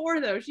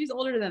before though. She's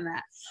older than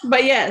that.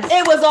 But yes.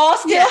 It was all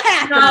still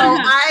happening. No,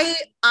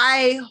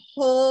 I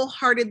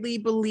wholeheartedly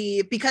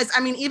believe, because I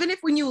mean, even if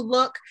when you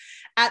look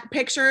at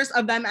pictures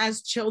of them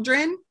as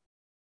children,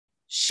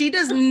 she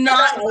does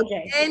not look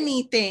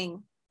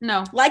anything.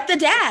 No. Like the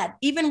dad,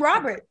 even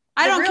Robert.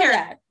 I don't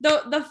care.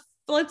 The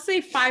let's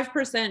say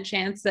 5%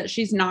 chance that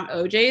she's not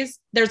OJ's.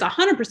 There's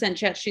 100%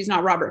 chance she's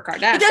not Robert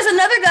Kardashian. But there's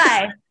another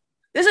guy.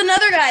 There's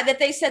another guy that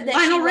they said that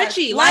Lionel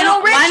Richie.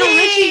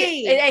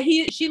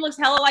 She looks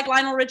hella like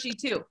Lionel Richie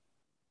too.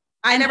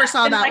 I never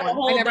saw that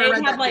one. I never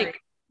read that. Like,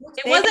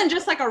 it wasn't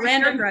just like a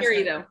random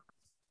theory though.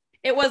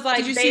 It was like,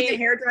 did you see the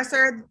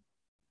hairdresser?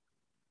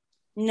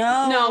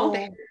 No.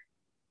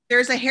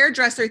 There's a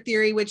hairdresser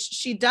theory, which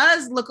she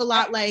does look a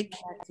lot like.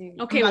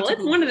 Okay, well,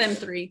 it's one of them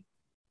 3.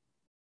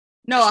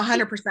 No,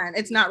 100%.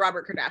 It's not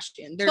Robert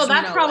Kardashian. So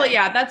that's probably,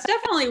 that's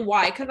definitely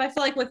why. Because I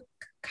feel like with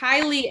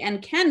Kylie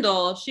and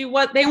Kendall,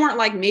 they weren't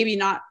like maybe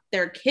not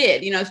their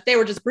kid. You know, if they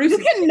were just Bruce's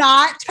You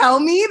cannot tell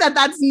me that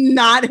that's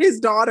not his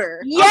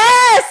daughter.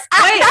 Yes,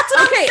 Wait, that's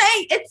what okay. I'm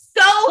saying. It's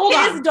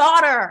so his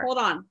daughter. Hold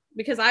on,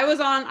 because I was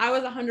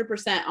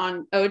 100%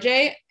 on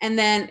OJ, and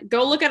then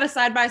go look at a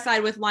side by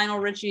side with Lionel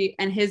Richie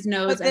and his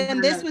nose. But then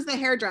her this nose. was the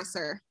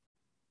hairdresser.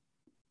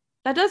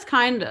 That does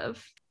kind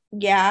of,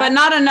 Yeah, but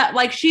not enough.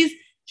 Like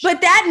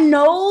but that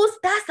nose,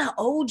 that's an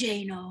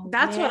OJ nose.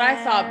 that's what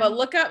I thought. But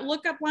look up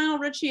Lionel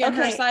Richie and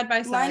her Okay, side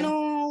by side.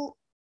 Lionel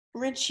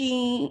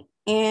Richie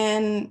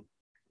and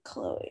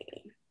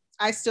Chloe.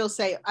 I still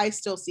see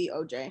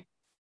OJ.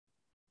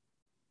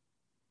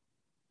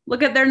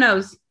 Look at their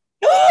nose.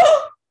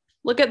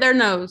 Look at their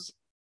nose.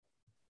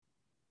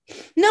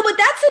 No, but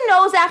that's a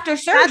nose after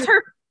surgery.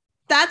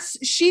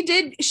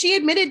 She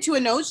admitted to a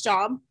nose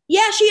job.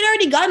 Yeah, she had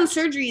already gotten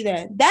surgery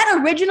then. That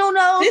original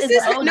nose This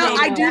is the OJ no,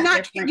 I nose. do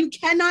not. You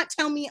cannot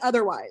tell me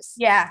otherwise.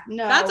 Yeah,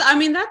 no. That's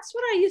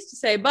what I used to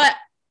say. But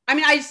I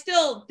mean, I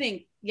still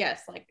think,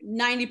 yes, like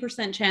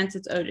 90% chance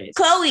it's OJ's.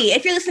 Chloe,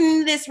 if you're listening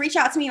to this, reach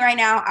out to me right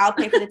now. I'll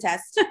pay for the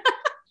test.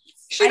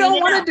 She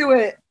don't want to do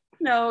it.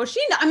 No,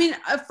 I mean,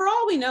 for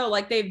all we know,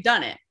 like they've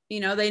done it.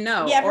 You know, they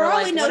know. Yeah, for or all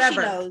like we know,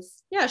 whatever. she knows.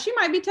 Yeah, she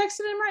might be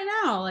texting him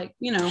right now. Like,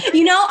 you know.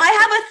 You know, I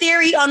have a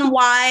theory on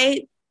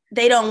why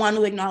they don't want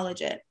to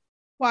acknowledge it.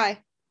 Why?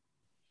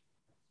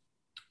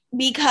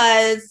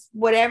 Because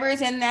whatever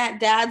is in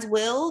that dad's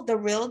will, the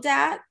real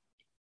dad,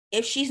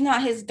 if she's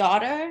not his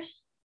daughter,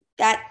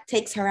 that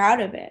takes her out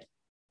of it.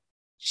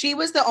 She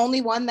was the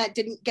only one that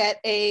didn't get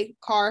a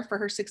car for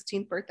her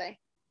 16th birthday.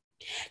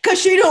 Because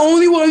she's the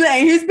only one that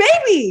ain't his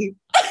baby.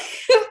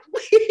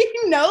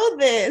 We know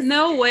this.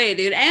 No way,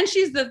 dude. And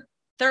she's the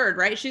third,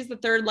 right? She's the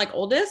third, like,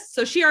 oldest.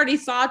 So she already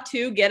saw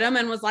 2 get him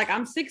and was like,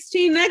 I'm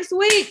 16 next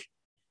week.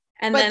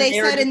 And but then they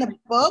said in the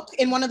book,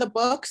 in one of the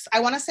books, I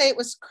want to say it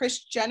was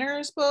Kris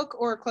Jenner's book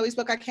or Chloe's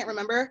book, I can't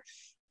remember.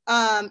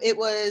 It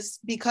was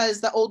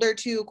because the older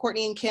 2,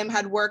 Kourtney and Kim,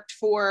 had worked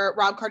for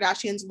Rob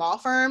Kardashian's law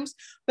firms,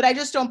 but I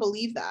just don't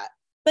believe that.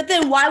 But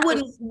then why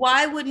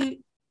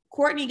wouldn't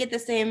Kourtney get the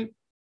same?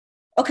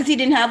 Oh, because he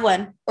didn't have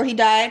one, or he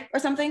died, or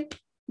something.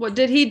 What,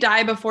 did he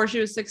die before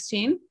she was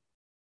 16?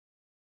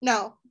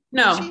 No.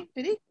 No.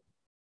 Did he?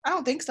 I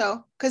don't think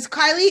so. Because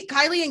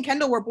Kylie and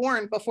Kendall were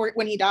born before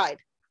when he died.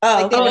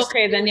 Oh, Like,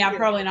 Okay, then yeah,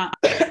 probably not.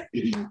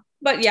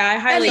 But yeah, I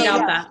highly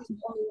doubt that.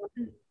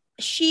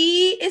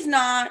 She is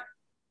not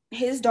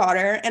his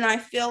daughter, and I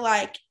feel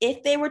like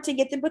if they were to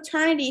get the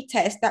paternity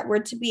test that were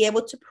to be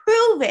able to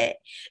prove it,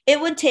 it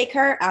would take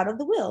her out of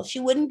the will. She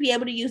wouldn't be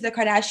able to use the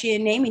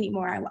Kardashian name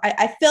anymore.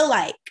 I feel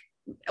like.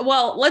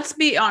 Well, let's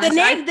be honest.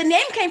 The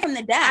name came from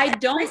the dad. I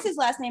don't. Chris's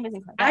last name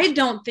isn't Kardashian. I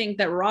don't think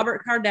that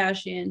Robert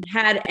Kardashian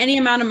had any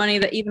amount of money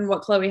that even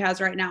what Chloe has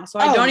right now. So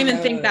I don't even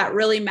think that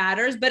really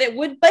matters. But it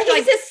would. But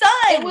he's his son.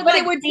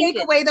 It would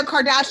take away the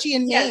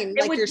Kardashian name,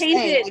 like you're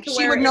saying. Like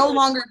she would no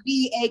longer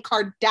be a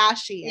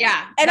Kardashian.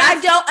 Yeah, and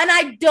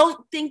I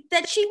don't think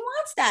that she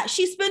wants that.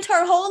 She spent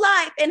her whole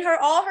life and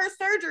all her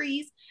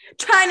surgeries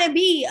trying to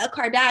be a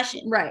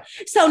Kardashian. Right.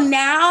 So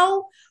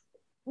now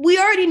we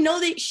already know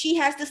that she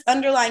has this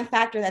underlying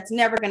factor that's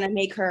never going to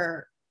make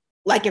her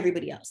like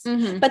everybody else.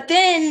 Mm-hmm. But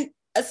then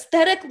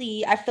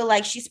aesthetically, I feel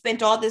like she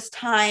spent all this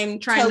time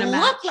trying to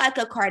look like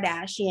a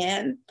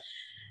Kardashian.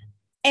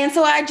 And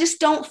so I just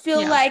don't feel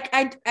like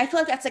I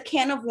feel like that's a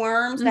can of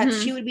worms that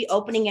she would be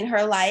opening in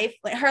her life.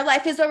 Like her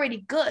life is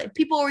already good.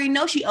 People already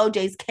know she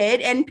OJ's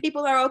kid and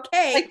people are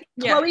okay. Like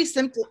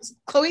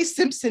Chloe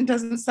Simpson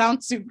doesn't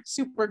sound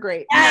super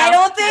great. I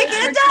don't think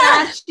it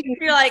does.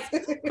 You're like,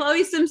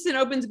 Chloe Simpson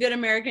opens Good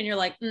American. You're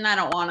like, I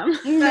don't want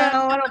him.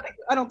 No,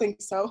 I don't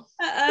think so.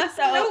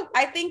 So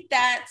I think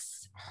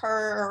that's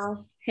her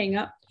hang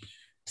up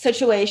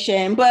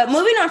situation. But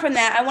moving on from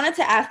that, I wanted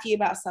to ask you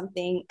about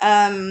something.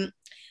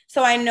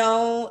 So I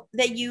know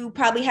that you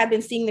probably have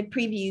been seeing the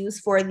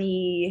previews for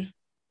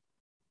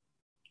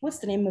what's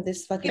the name of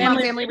this fucking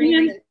family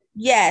reunion?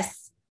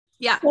 Yes.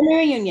 Yeah. Family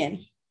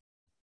reunion.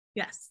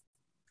 Yes.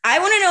 I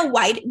want to know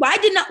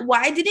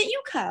why didn't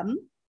you come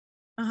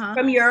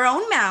from your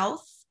own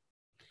mouth?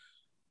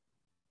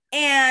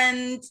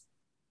 And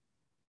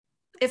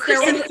if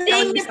there was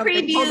seeing the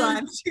preview, hold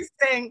on, she's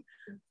saying,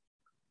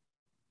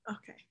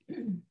 okay.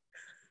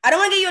 I don't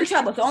want to get you in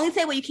trouble, so only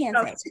say what you can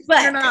say.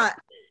 But you're not.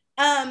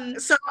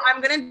 So I'm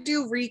gonna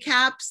do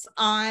recaps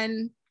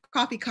on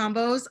Coffee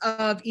Combos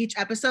of each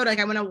episode. Like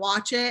I'm gonna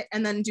watch it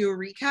and then do a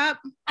recap.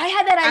 I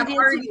had that idea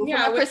too,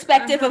 from a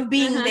perspective of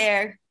being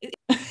there.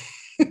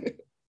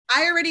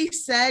 I already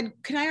said,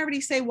 can I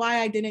already say why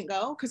I didn't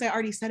go? Because I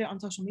already said it on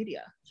social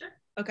media. Sure.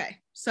 Okay,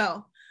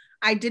 so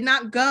I did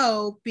not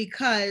go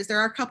because there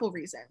are a couple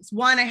reasons.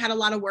 One, I had a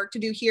lot of work to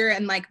do here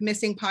and like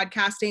missing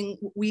podcasting.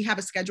 We have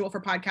a schedule for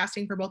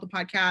podcasting for both the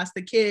podcast,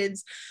 the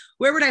kids.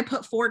 Where would I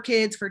put 4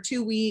 kids for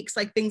 2 weeks?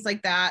 Like things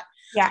like that.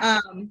 Yeah.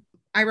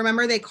 I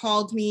remember they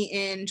called me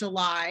in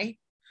July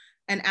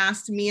and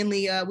asked me and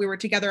Leah, we were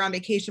together on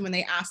vacation when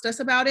they asked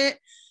us about it.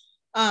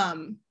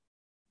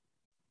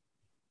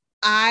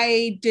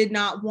 I did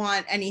not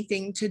want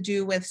anything to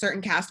do with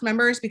certain cast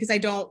members because I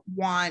don't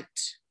want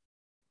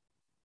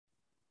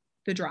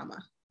the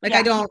drama. Like,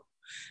 I don't,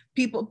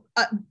 people,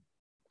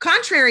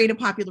 contrary to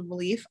popular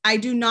belief, I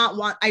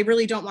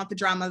really don't want the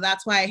drama.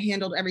 That's why I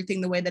handled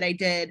everything the way that I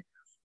did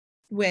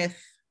with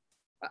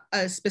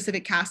a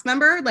specific cast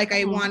member. Like,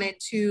 I wanted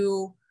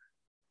to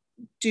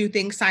do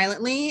things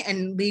silently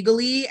and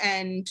legally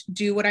and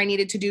do what I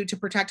needed to do to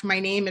protect my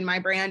name and my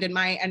brand and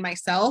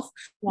myself.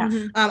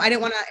 Yeah. I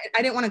didn't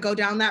want to go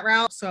down that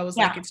route. So I was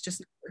like, it's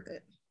just not worth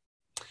it.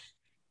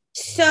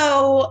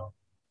 So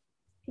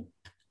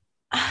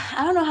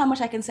I don't know how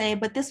much I can say,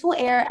 but this will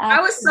air after.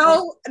 I was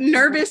so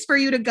nervous for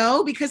you to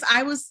go because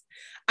I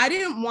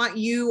didn't want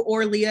you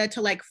or Leah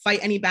to like fight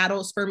any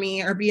battles for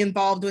me or be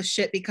involved with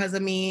shit because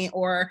of me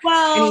or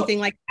anything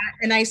like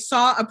that. And I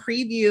saw a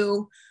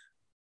preview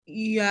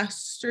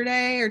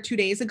yesterday or 2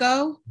 days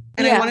ago,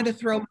 and I wanted to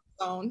throw my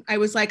phone. I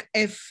was like,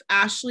 if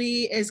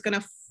Ashley is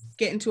gonna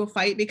get into a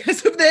fight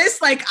because of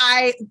this, like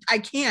I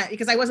can't,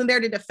 because I wasn't there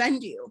to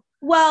defend you.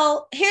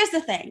 Well, here's the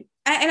thing,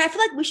 and I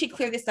feel like we should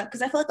clear this up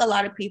because I feel like a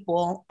lot of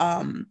people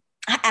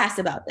asked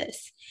about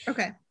this.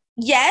 Okay.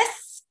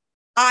 Yes,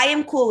 I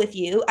am cool with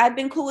you. I've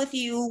been cool with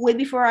you way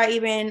before I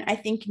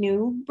think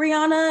knew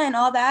Brianna and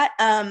all that.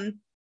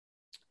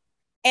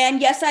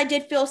 And yes, I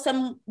did feel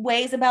some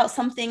ways about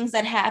some things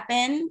that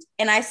happened,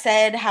 and I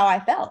said how I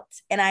felt,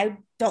 and I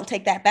don't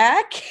take that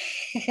back.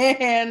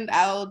 And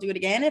I'll do it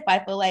again if I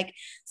feel like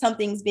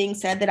something's being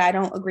said that I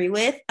don't agree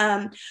with.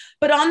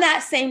 But on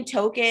that same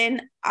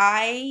token,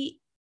 I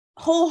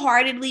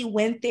wholeheartedly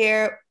went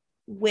there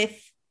with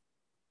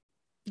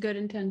good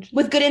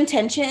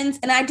intentions.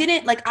 And I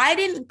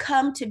didn't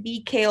come to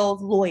be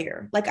Kale's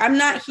lawyer. Like, I'm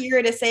not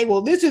here to say,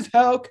 well, this is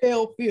how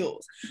Kale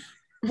feels.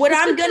 What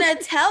I'm going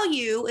to tell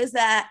you is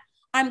that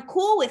I'm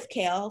cool with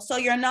Kale, so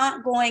you're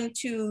not going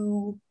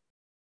to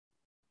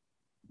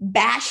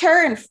bash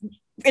her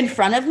in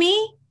front of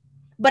me,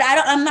 but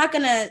I'm not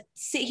going to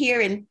sit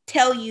here and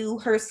tell you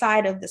her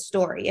side of the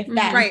story, if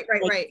that right.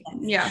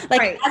 Sense. Yeah.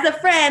 Like, as a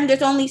friend,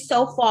 there's only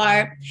so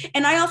far.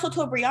 And I also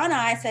told Brianna,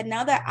 I said,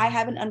 now that I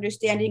have an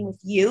understanding with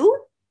you,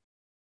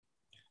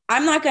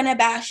 I'm not going to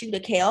bash you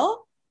to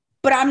Kale,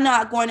 but I'm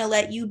not going to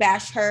let you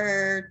bash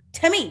her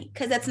to me,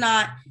 because it's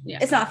not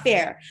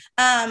fair.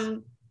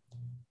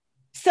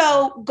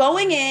 So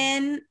going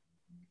in,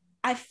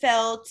 I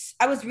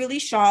was really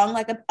strong,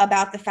 like,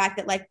 about the fact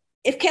that, like,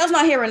 if Kale's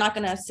not here, we're not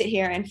going to sit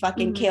here and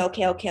fucking Kale.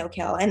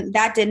 And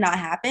that did not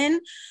happen.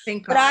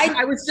 Thank God.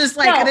 I was just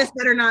like, no, this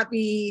better not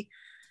be.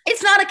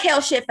 It's not a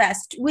Kale shit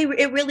fest.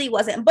 It really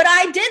wasn't. But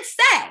I did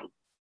say,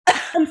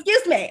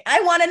 excuse me,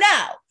 I want to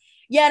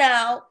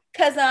know,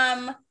 because,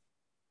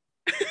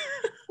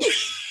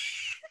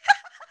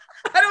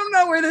 I don't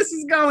know where this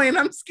is going.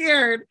 I'm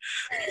scared.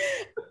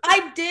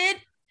 I did.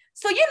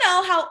 So you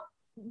know how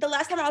the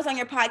last time I was on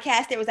your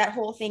podcast, there was that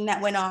whole thing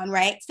that went on,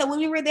 right? So when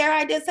we were there,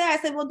 I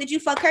said, well, did you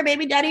fuck her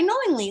baby daddy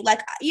knowingly?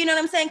 Like, you know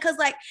what I'm saying? Because,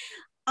 like,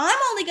 I'm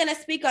only going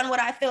to speak on what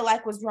I feel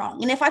like was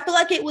wrong. And if I feel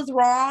like it was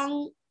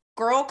wrong,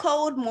 girl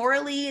code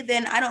morally,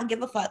 then I don't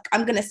give a fuck.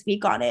 I'm going to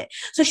speak on it.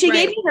 So she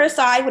gave me her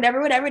side,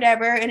 whatever.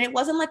 And it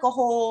wasn't like a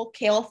whole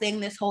Kale thing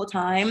this whole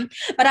time.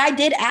 But I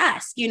did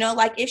ask, you know,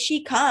 like, if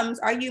she comes,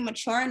 are you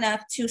mature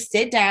enough to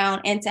sit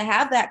down and to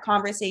have that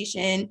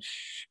conversation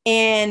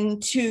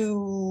and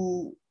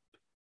to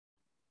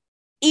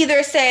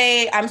either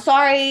say, I'm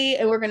sorry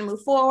and we're going to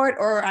move forward,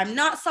 or I'm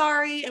not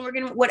sorry and we're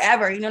going to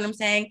whatever, you know what I'm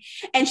saying?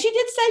 And she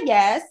did say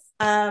yes.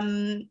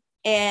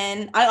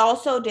 And I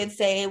also did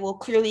say, well,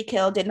 clearly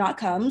Kale did not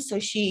come. So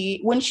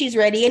when she's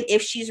ready, and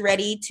if she's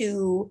ready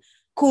to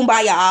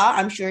kumbaya,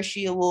 I'm sure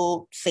she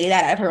will say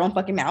that out of her own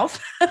fucking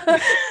mouth.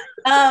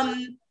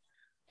 I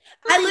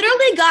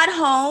literally got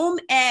home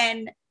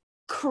and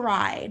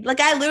cried. Like,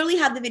 I literally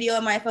have the video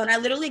on my phone. I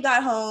literally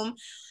got home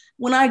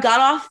when I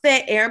got off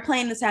the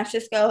airplane in San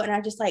Francisco, and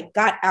I just, like,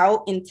 got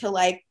out into,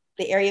 like,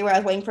 the area where I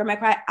was waiting for my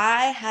car.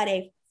 I had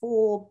a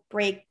full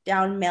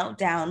breakdown,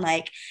 meltdown.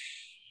 Like,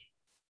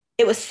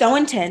 it was so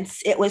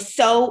intense. It was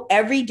so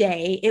every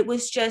day. It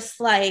was just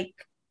like,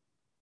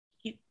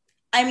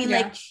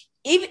 like,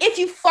 even if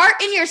you fart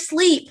in your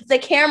sleep, the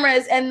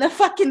cameras and the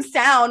fucking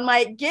sound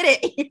might get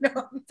it. You know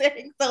what I'm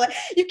saying? So, like,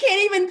 you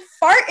can't even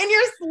fart in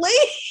your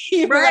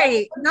sleep.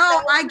 Right. Like,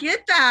 no, I get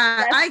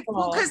that.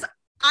 Because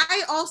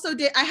I also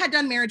I had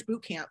done marriage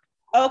boot camp.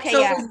 Okay. So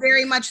it was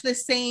very much the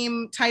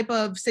same type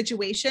of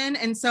situation.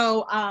 And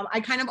so I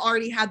kind of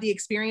already had the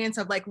experience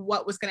of, like,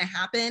 what was going to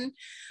happen.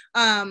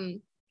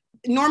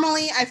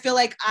 Normally I feel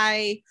like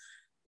I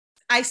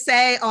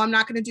say, oh, I'm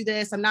not going to do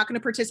this, I'm not going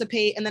to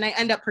participate, and then I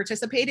end up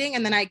participating,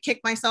 and then I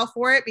kick myself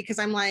for it, because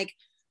I'm like,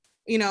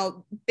 you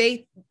know,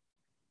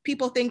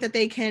 people think that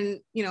they can,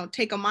 you know,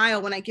 take a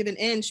mile when I give an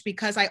inch,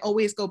 because I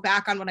always go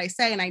back on what I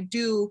say and I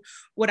do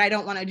what I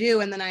don't want to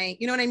do, and then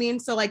you know what I mean?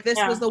 So, like, this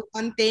was the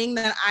one thing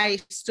that I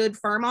stood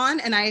firm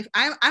on, and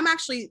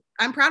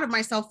I'm proud of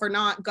myself for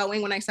not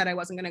going when I said I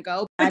wasn't going to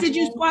go. But did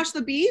you squash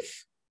the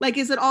beef? Like,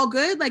 is it all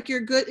good? Like,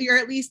 you're good? You're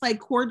at least, like,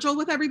 cordial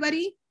with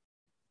everybody?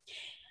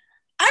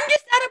 I'm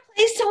just at a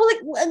place to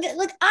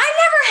like I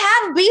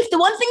never have beef. The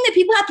one thing that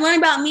people have to learn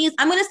about me is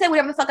I'm gonna say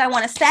whatever the fuck I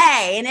want to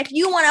say, and if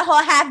you want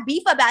to have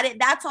beef about it,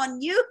 that's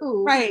on you.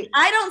 Right.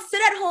 I don't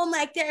sit at home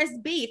like there's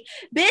beef,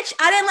 bitch.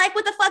 I didn't like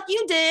what the fuck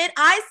you did.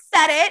 I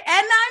said it,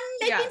 and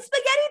I'm making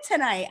spaghetti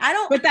tonight. I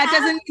don't. But that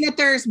doesn't mean that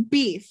there's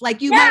beef.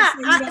 Like you might say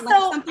you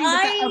don't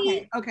like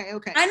something.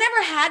 Okay. I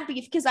never had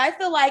beef because I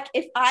feel like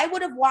if I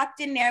would have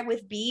walked in there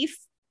with beef,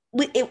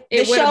 the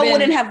show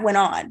wouldn't have went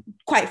on,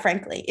 quite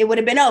frankly. It would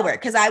have been over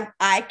because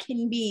I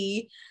can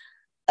be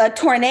a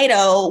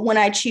tornado when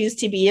I choose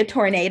to be a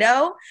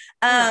tornado.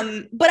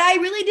 But I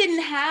really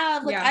didn't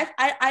have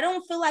I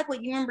don't feel like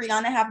what you and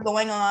Brianna have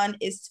going on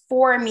is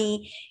for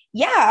me.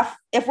 Yeah,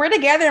 if we're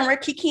together and we're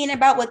kikiing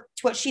about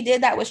what she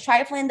did that was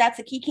trifling, that's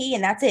a kiki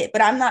and that's it.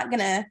 But I'm not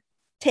gonna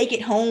take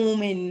it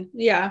home and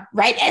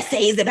write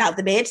essays about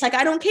the bitch. Like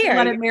I don't care.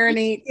 Let it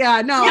marinate.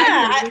 Yeah, no,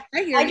 yeah,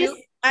 I hear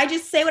you. I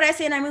just say what I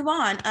say and I move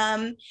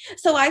on.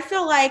 So I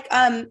feel like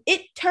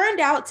it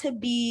turned out to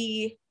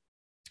be,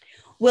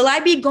 will I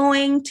be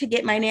going to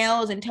get my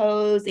nails and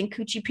toes and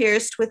coochie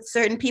pierced with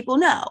certain people?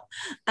 No.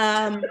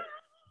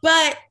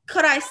 But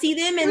could I see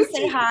them and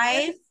say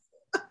hi?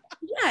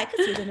 Yeah, I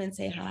could see them and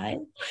say hi.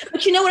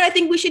 But you know what I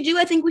think we should do?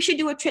 I think we should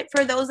do a trip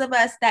for those of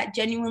us that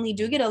genuinely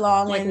do get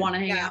along, like want to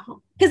hang out.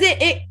 Because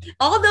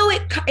although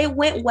it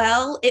went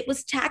well, it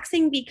was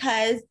taxing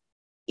because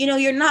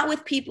you're not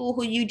with people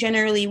who you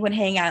generally would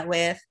hang out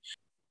with.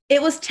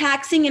 It was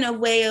taxing in a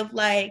way of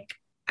like,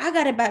 I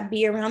gotta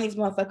be around these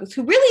motherfuckers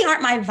who really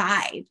aren't my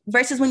vibe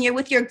versus when you're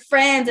with your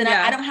friends and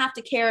I don't have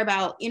to care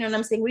about, you know what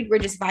I'm saying? We're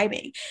just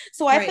vibing.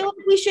 So I feel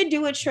like we should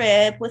do a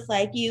trip with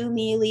like you,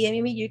 me, Leah,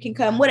 maybe you can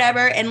come,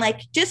 whatever. And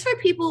like, just for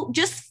people,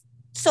 just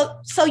so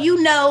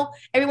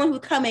everyone who's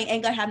coming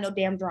ain't gonna have no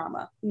damn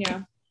drama.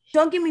 Yeah.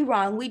 Don't get me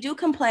wrong. We do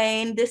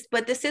complain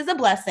but this is a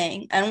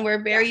blessing and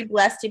we're very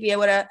blessed to be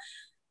able to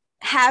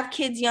have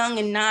kids young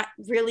and not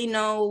really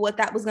know what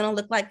that was going to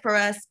look like for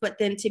us, but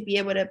then to be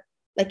able to,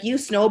 like you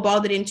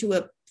snowballed it into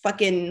a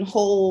fucking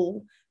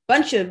whole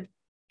bunch of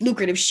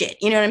lucrative shit.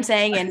 You know what I'm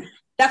saying? And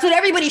that's what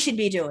everybody should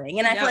be doing.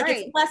 And I feel like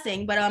it's a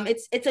blessing, but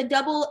it's a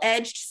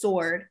double-edged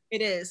sword.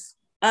 It is.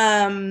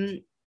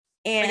 And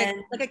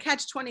like a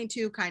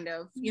catch-22 kind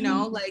of,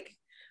 like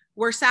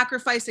we're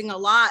sacrificing a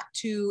lot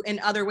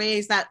in other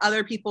ways that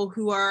other people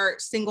who are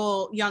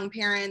single young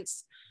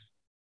parents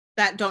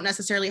that don't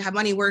necessarily have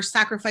money, we're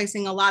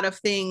sacrificing a lot of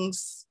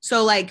things.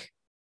 So like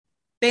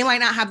they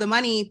might not have the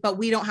money, but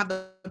we don't have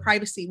the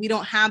privacy. We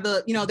don't have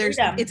the,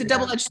 it's a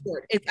double-edged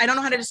sword. I don't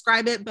know how to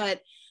describe it,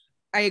 but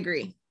I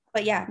agree.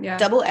 But yeah.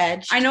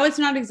 Double-edged. I know it's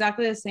not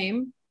exactly the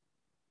same,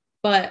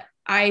 but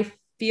I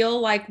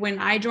feel like when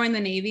I joined the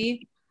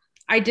Navy,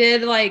 I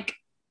did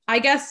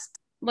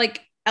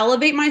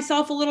elevate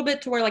myself a little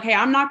bit to where like, hey,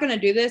 I'm not going to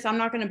do this. I'm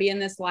not going to be in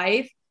this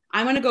life.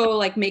 I'm going to go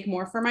like make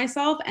more for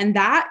myself. And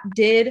that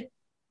did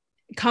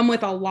come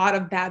with a lot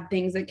of bad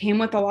things. It came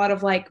with a lot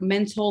of like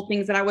mental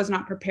things that I was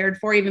not prepared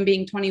for, even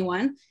being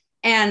 21.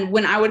 And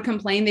when I would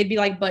complain, they'd be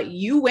like, but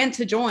you went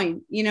to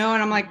join, and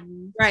I'm like,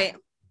 right.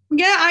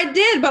 Yeah, I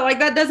did. But like,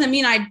 that doesn't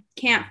mean I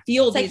can't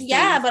feel these things.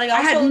 Yeah, but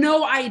I had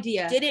no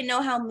idea. Didn't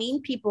know how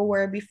mean people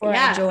were before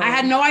I joined. I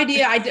had no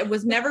idea. I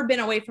was never been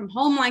away from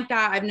home like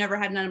that. I've never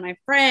had none of my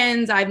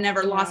friends. I've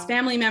never lost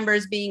family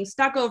members being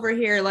stuck over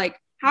here. Like,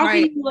 how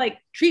can you like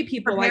treat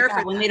people like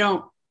that when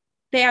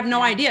they have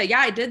no idea? Yeah,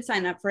 I did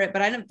sign up for it,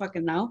 but I didn't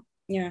fucking know.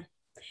 Yeah.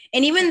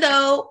 And even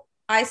though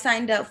I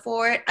signed up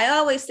for it, I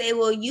always say,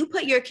 well, you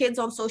put your kids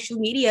on social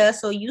media,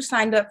 so you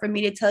signed up for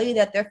me to tell you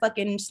that they're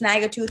fucking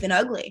snag-a-tooth and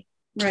ugly.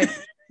 Right.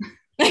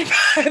 If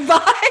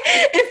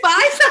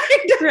I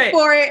signed up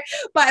for it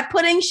by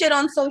putting shit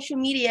on social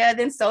media,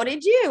 then so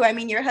did you. I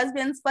mean, your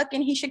husband's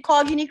fucking, he should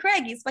call Guinea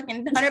Craig. He's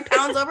fucking 100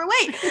 pounds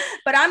overweight.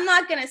 But I'm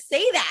not going to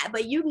say that.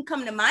 But you can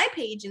come to my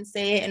page and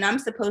say it, and I'm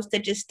supposed to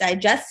just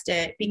digest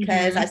it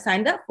because I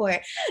signed up for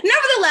it.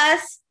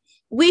 Nevertheless,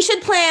 we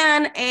should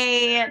plan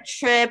a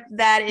trip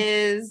that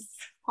is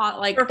hot,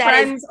 like for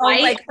friends, or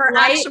like for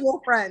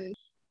actual friends.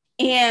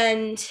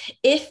 And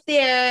if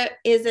there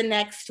is a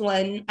next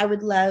one, I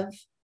would love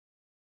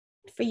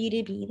for you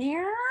to be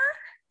there.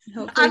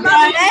 I'm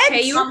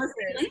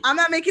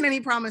not making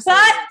any promises.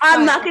 But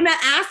I'm not going to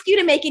ask you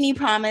to make any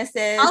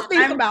promises. I'll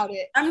think about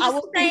it. I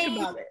will think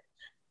about it.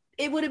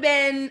 It would have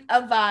been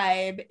a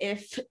vibe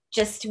if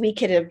we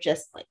could have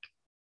just like,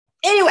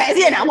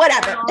 anyways,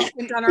 whatever.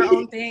 Done our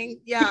own thing.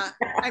 Yeah.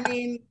 I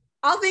mean,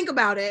 I'll think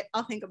about it.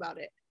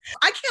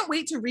 I can't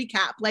wait to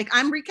recap. Like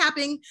I'm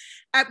recapping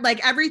at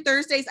like every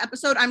Thursday's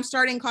episode. I'm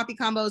starting Coffee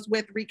Combos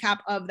with recap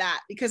of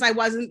that because I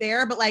wasn't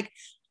there, but like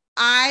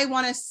I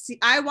want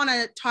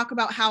to talk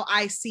about how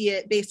I see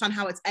it based on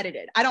how it's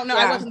edited. I don't know.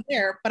 I wasn't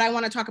there, but I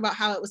want to talk about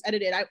how it was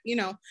edited.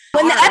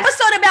 When the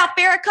episode about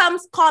Farrah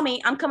comes, call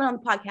me. I'm coming on the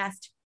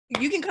podcast.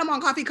 You can come on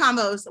Coffee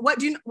Combos. What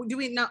do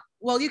we know?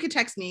 Well, you could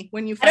text me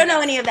when you. I don't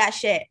know any of that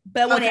shit,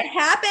 but when it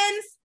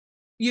happens,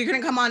 you're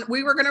going to come on.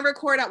 We were going to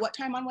record at what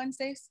time on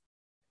Wednesdays?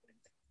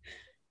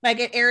 Like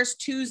it airs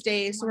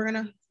Tuesdays. So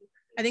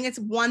I think it's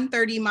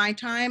 1:30 my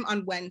time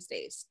on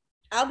Wednesdays.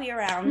 I'll be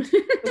around.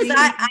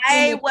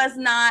 I was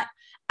not,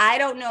 I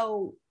don't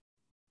know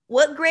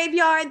what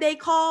graveyard they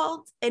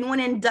called and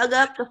went and dug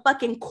up the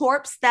fucking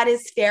corpse that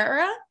is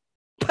Farrah,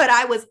 but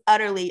I was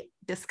utterly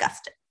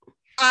disgusted.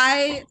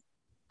 I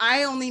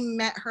only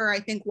met her, I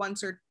think,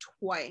 once or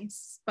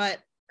twice, but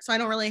so I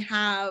don't really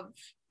have.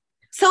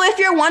 So if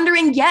you're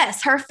wondering,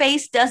 yes, her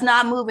face does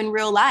not move in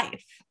real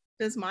life.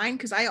 Does mine?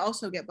 Because I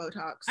also get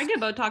Botox. I get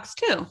Botox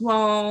too.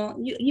 Well,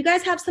 you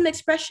guys have some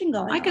expression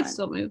going on. I could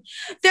still move.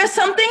 There's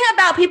something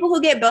about people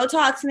who get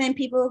Botox and then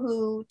people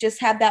who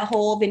just have that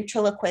whole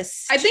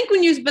ventriloquist. I think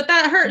when you, but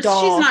that hurts. She's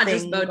not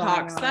just thing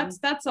Botox. going on.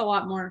 That's a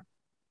lot more.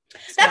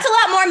 That's a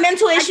lot more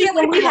mental issues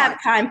than we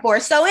have time for.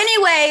 So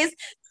anyways,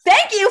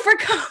 thank you for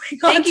coming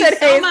on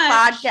today's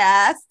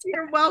podcast.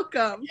 You're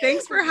welcome.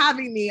 Thanks for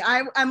having me.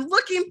 I'm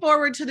looking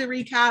forward to the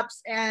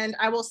recaps, and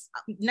I will,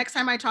 next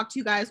time I talk to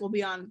you guys, we'll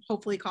be on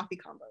hopefully Coffee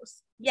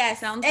Combos. Yes.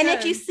 Sounds and good.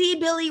 if you see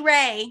Billy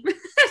Ray,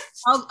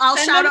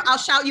 I'll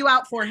shout you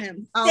out for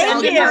him.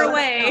 Thank you. Give her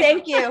away.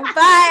 Thank you.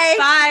 Bye.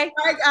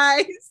 Bye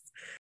guys.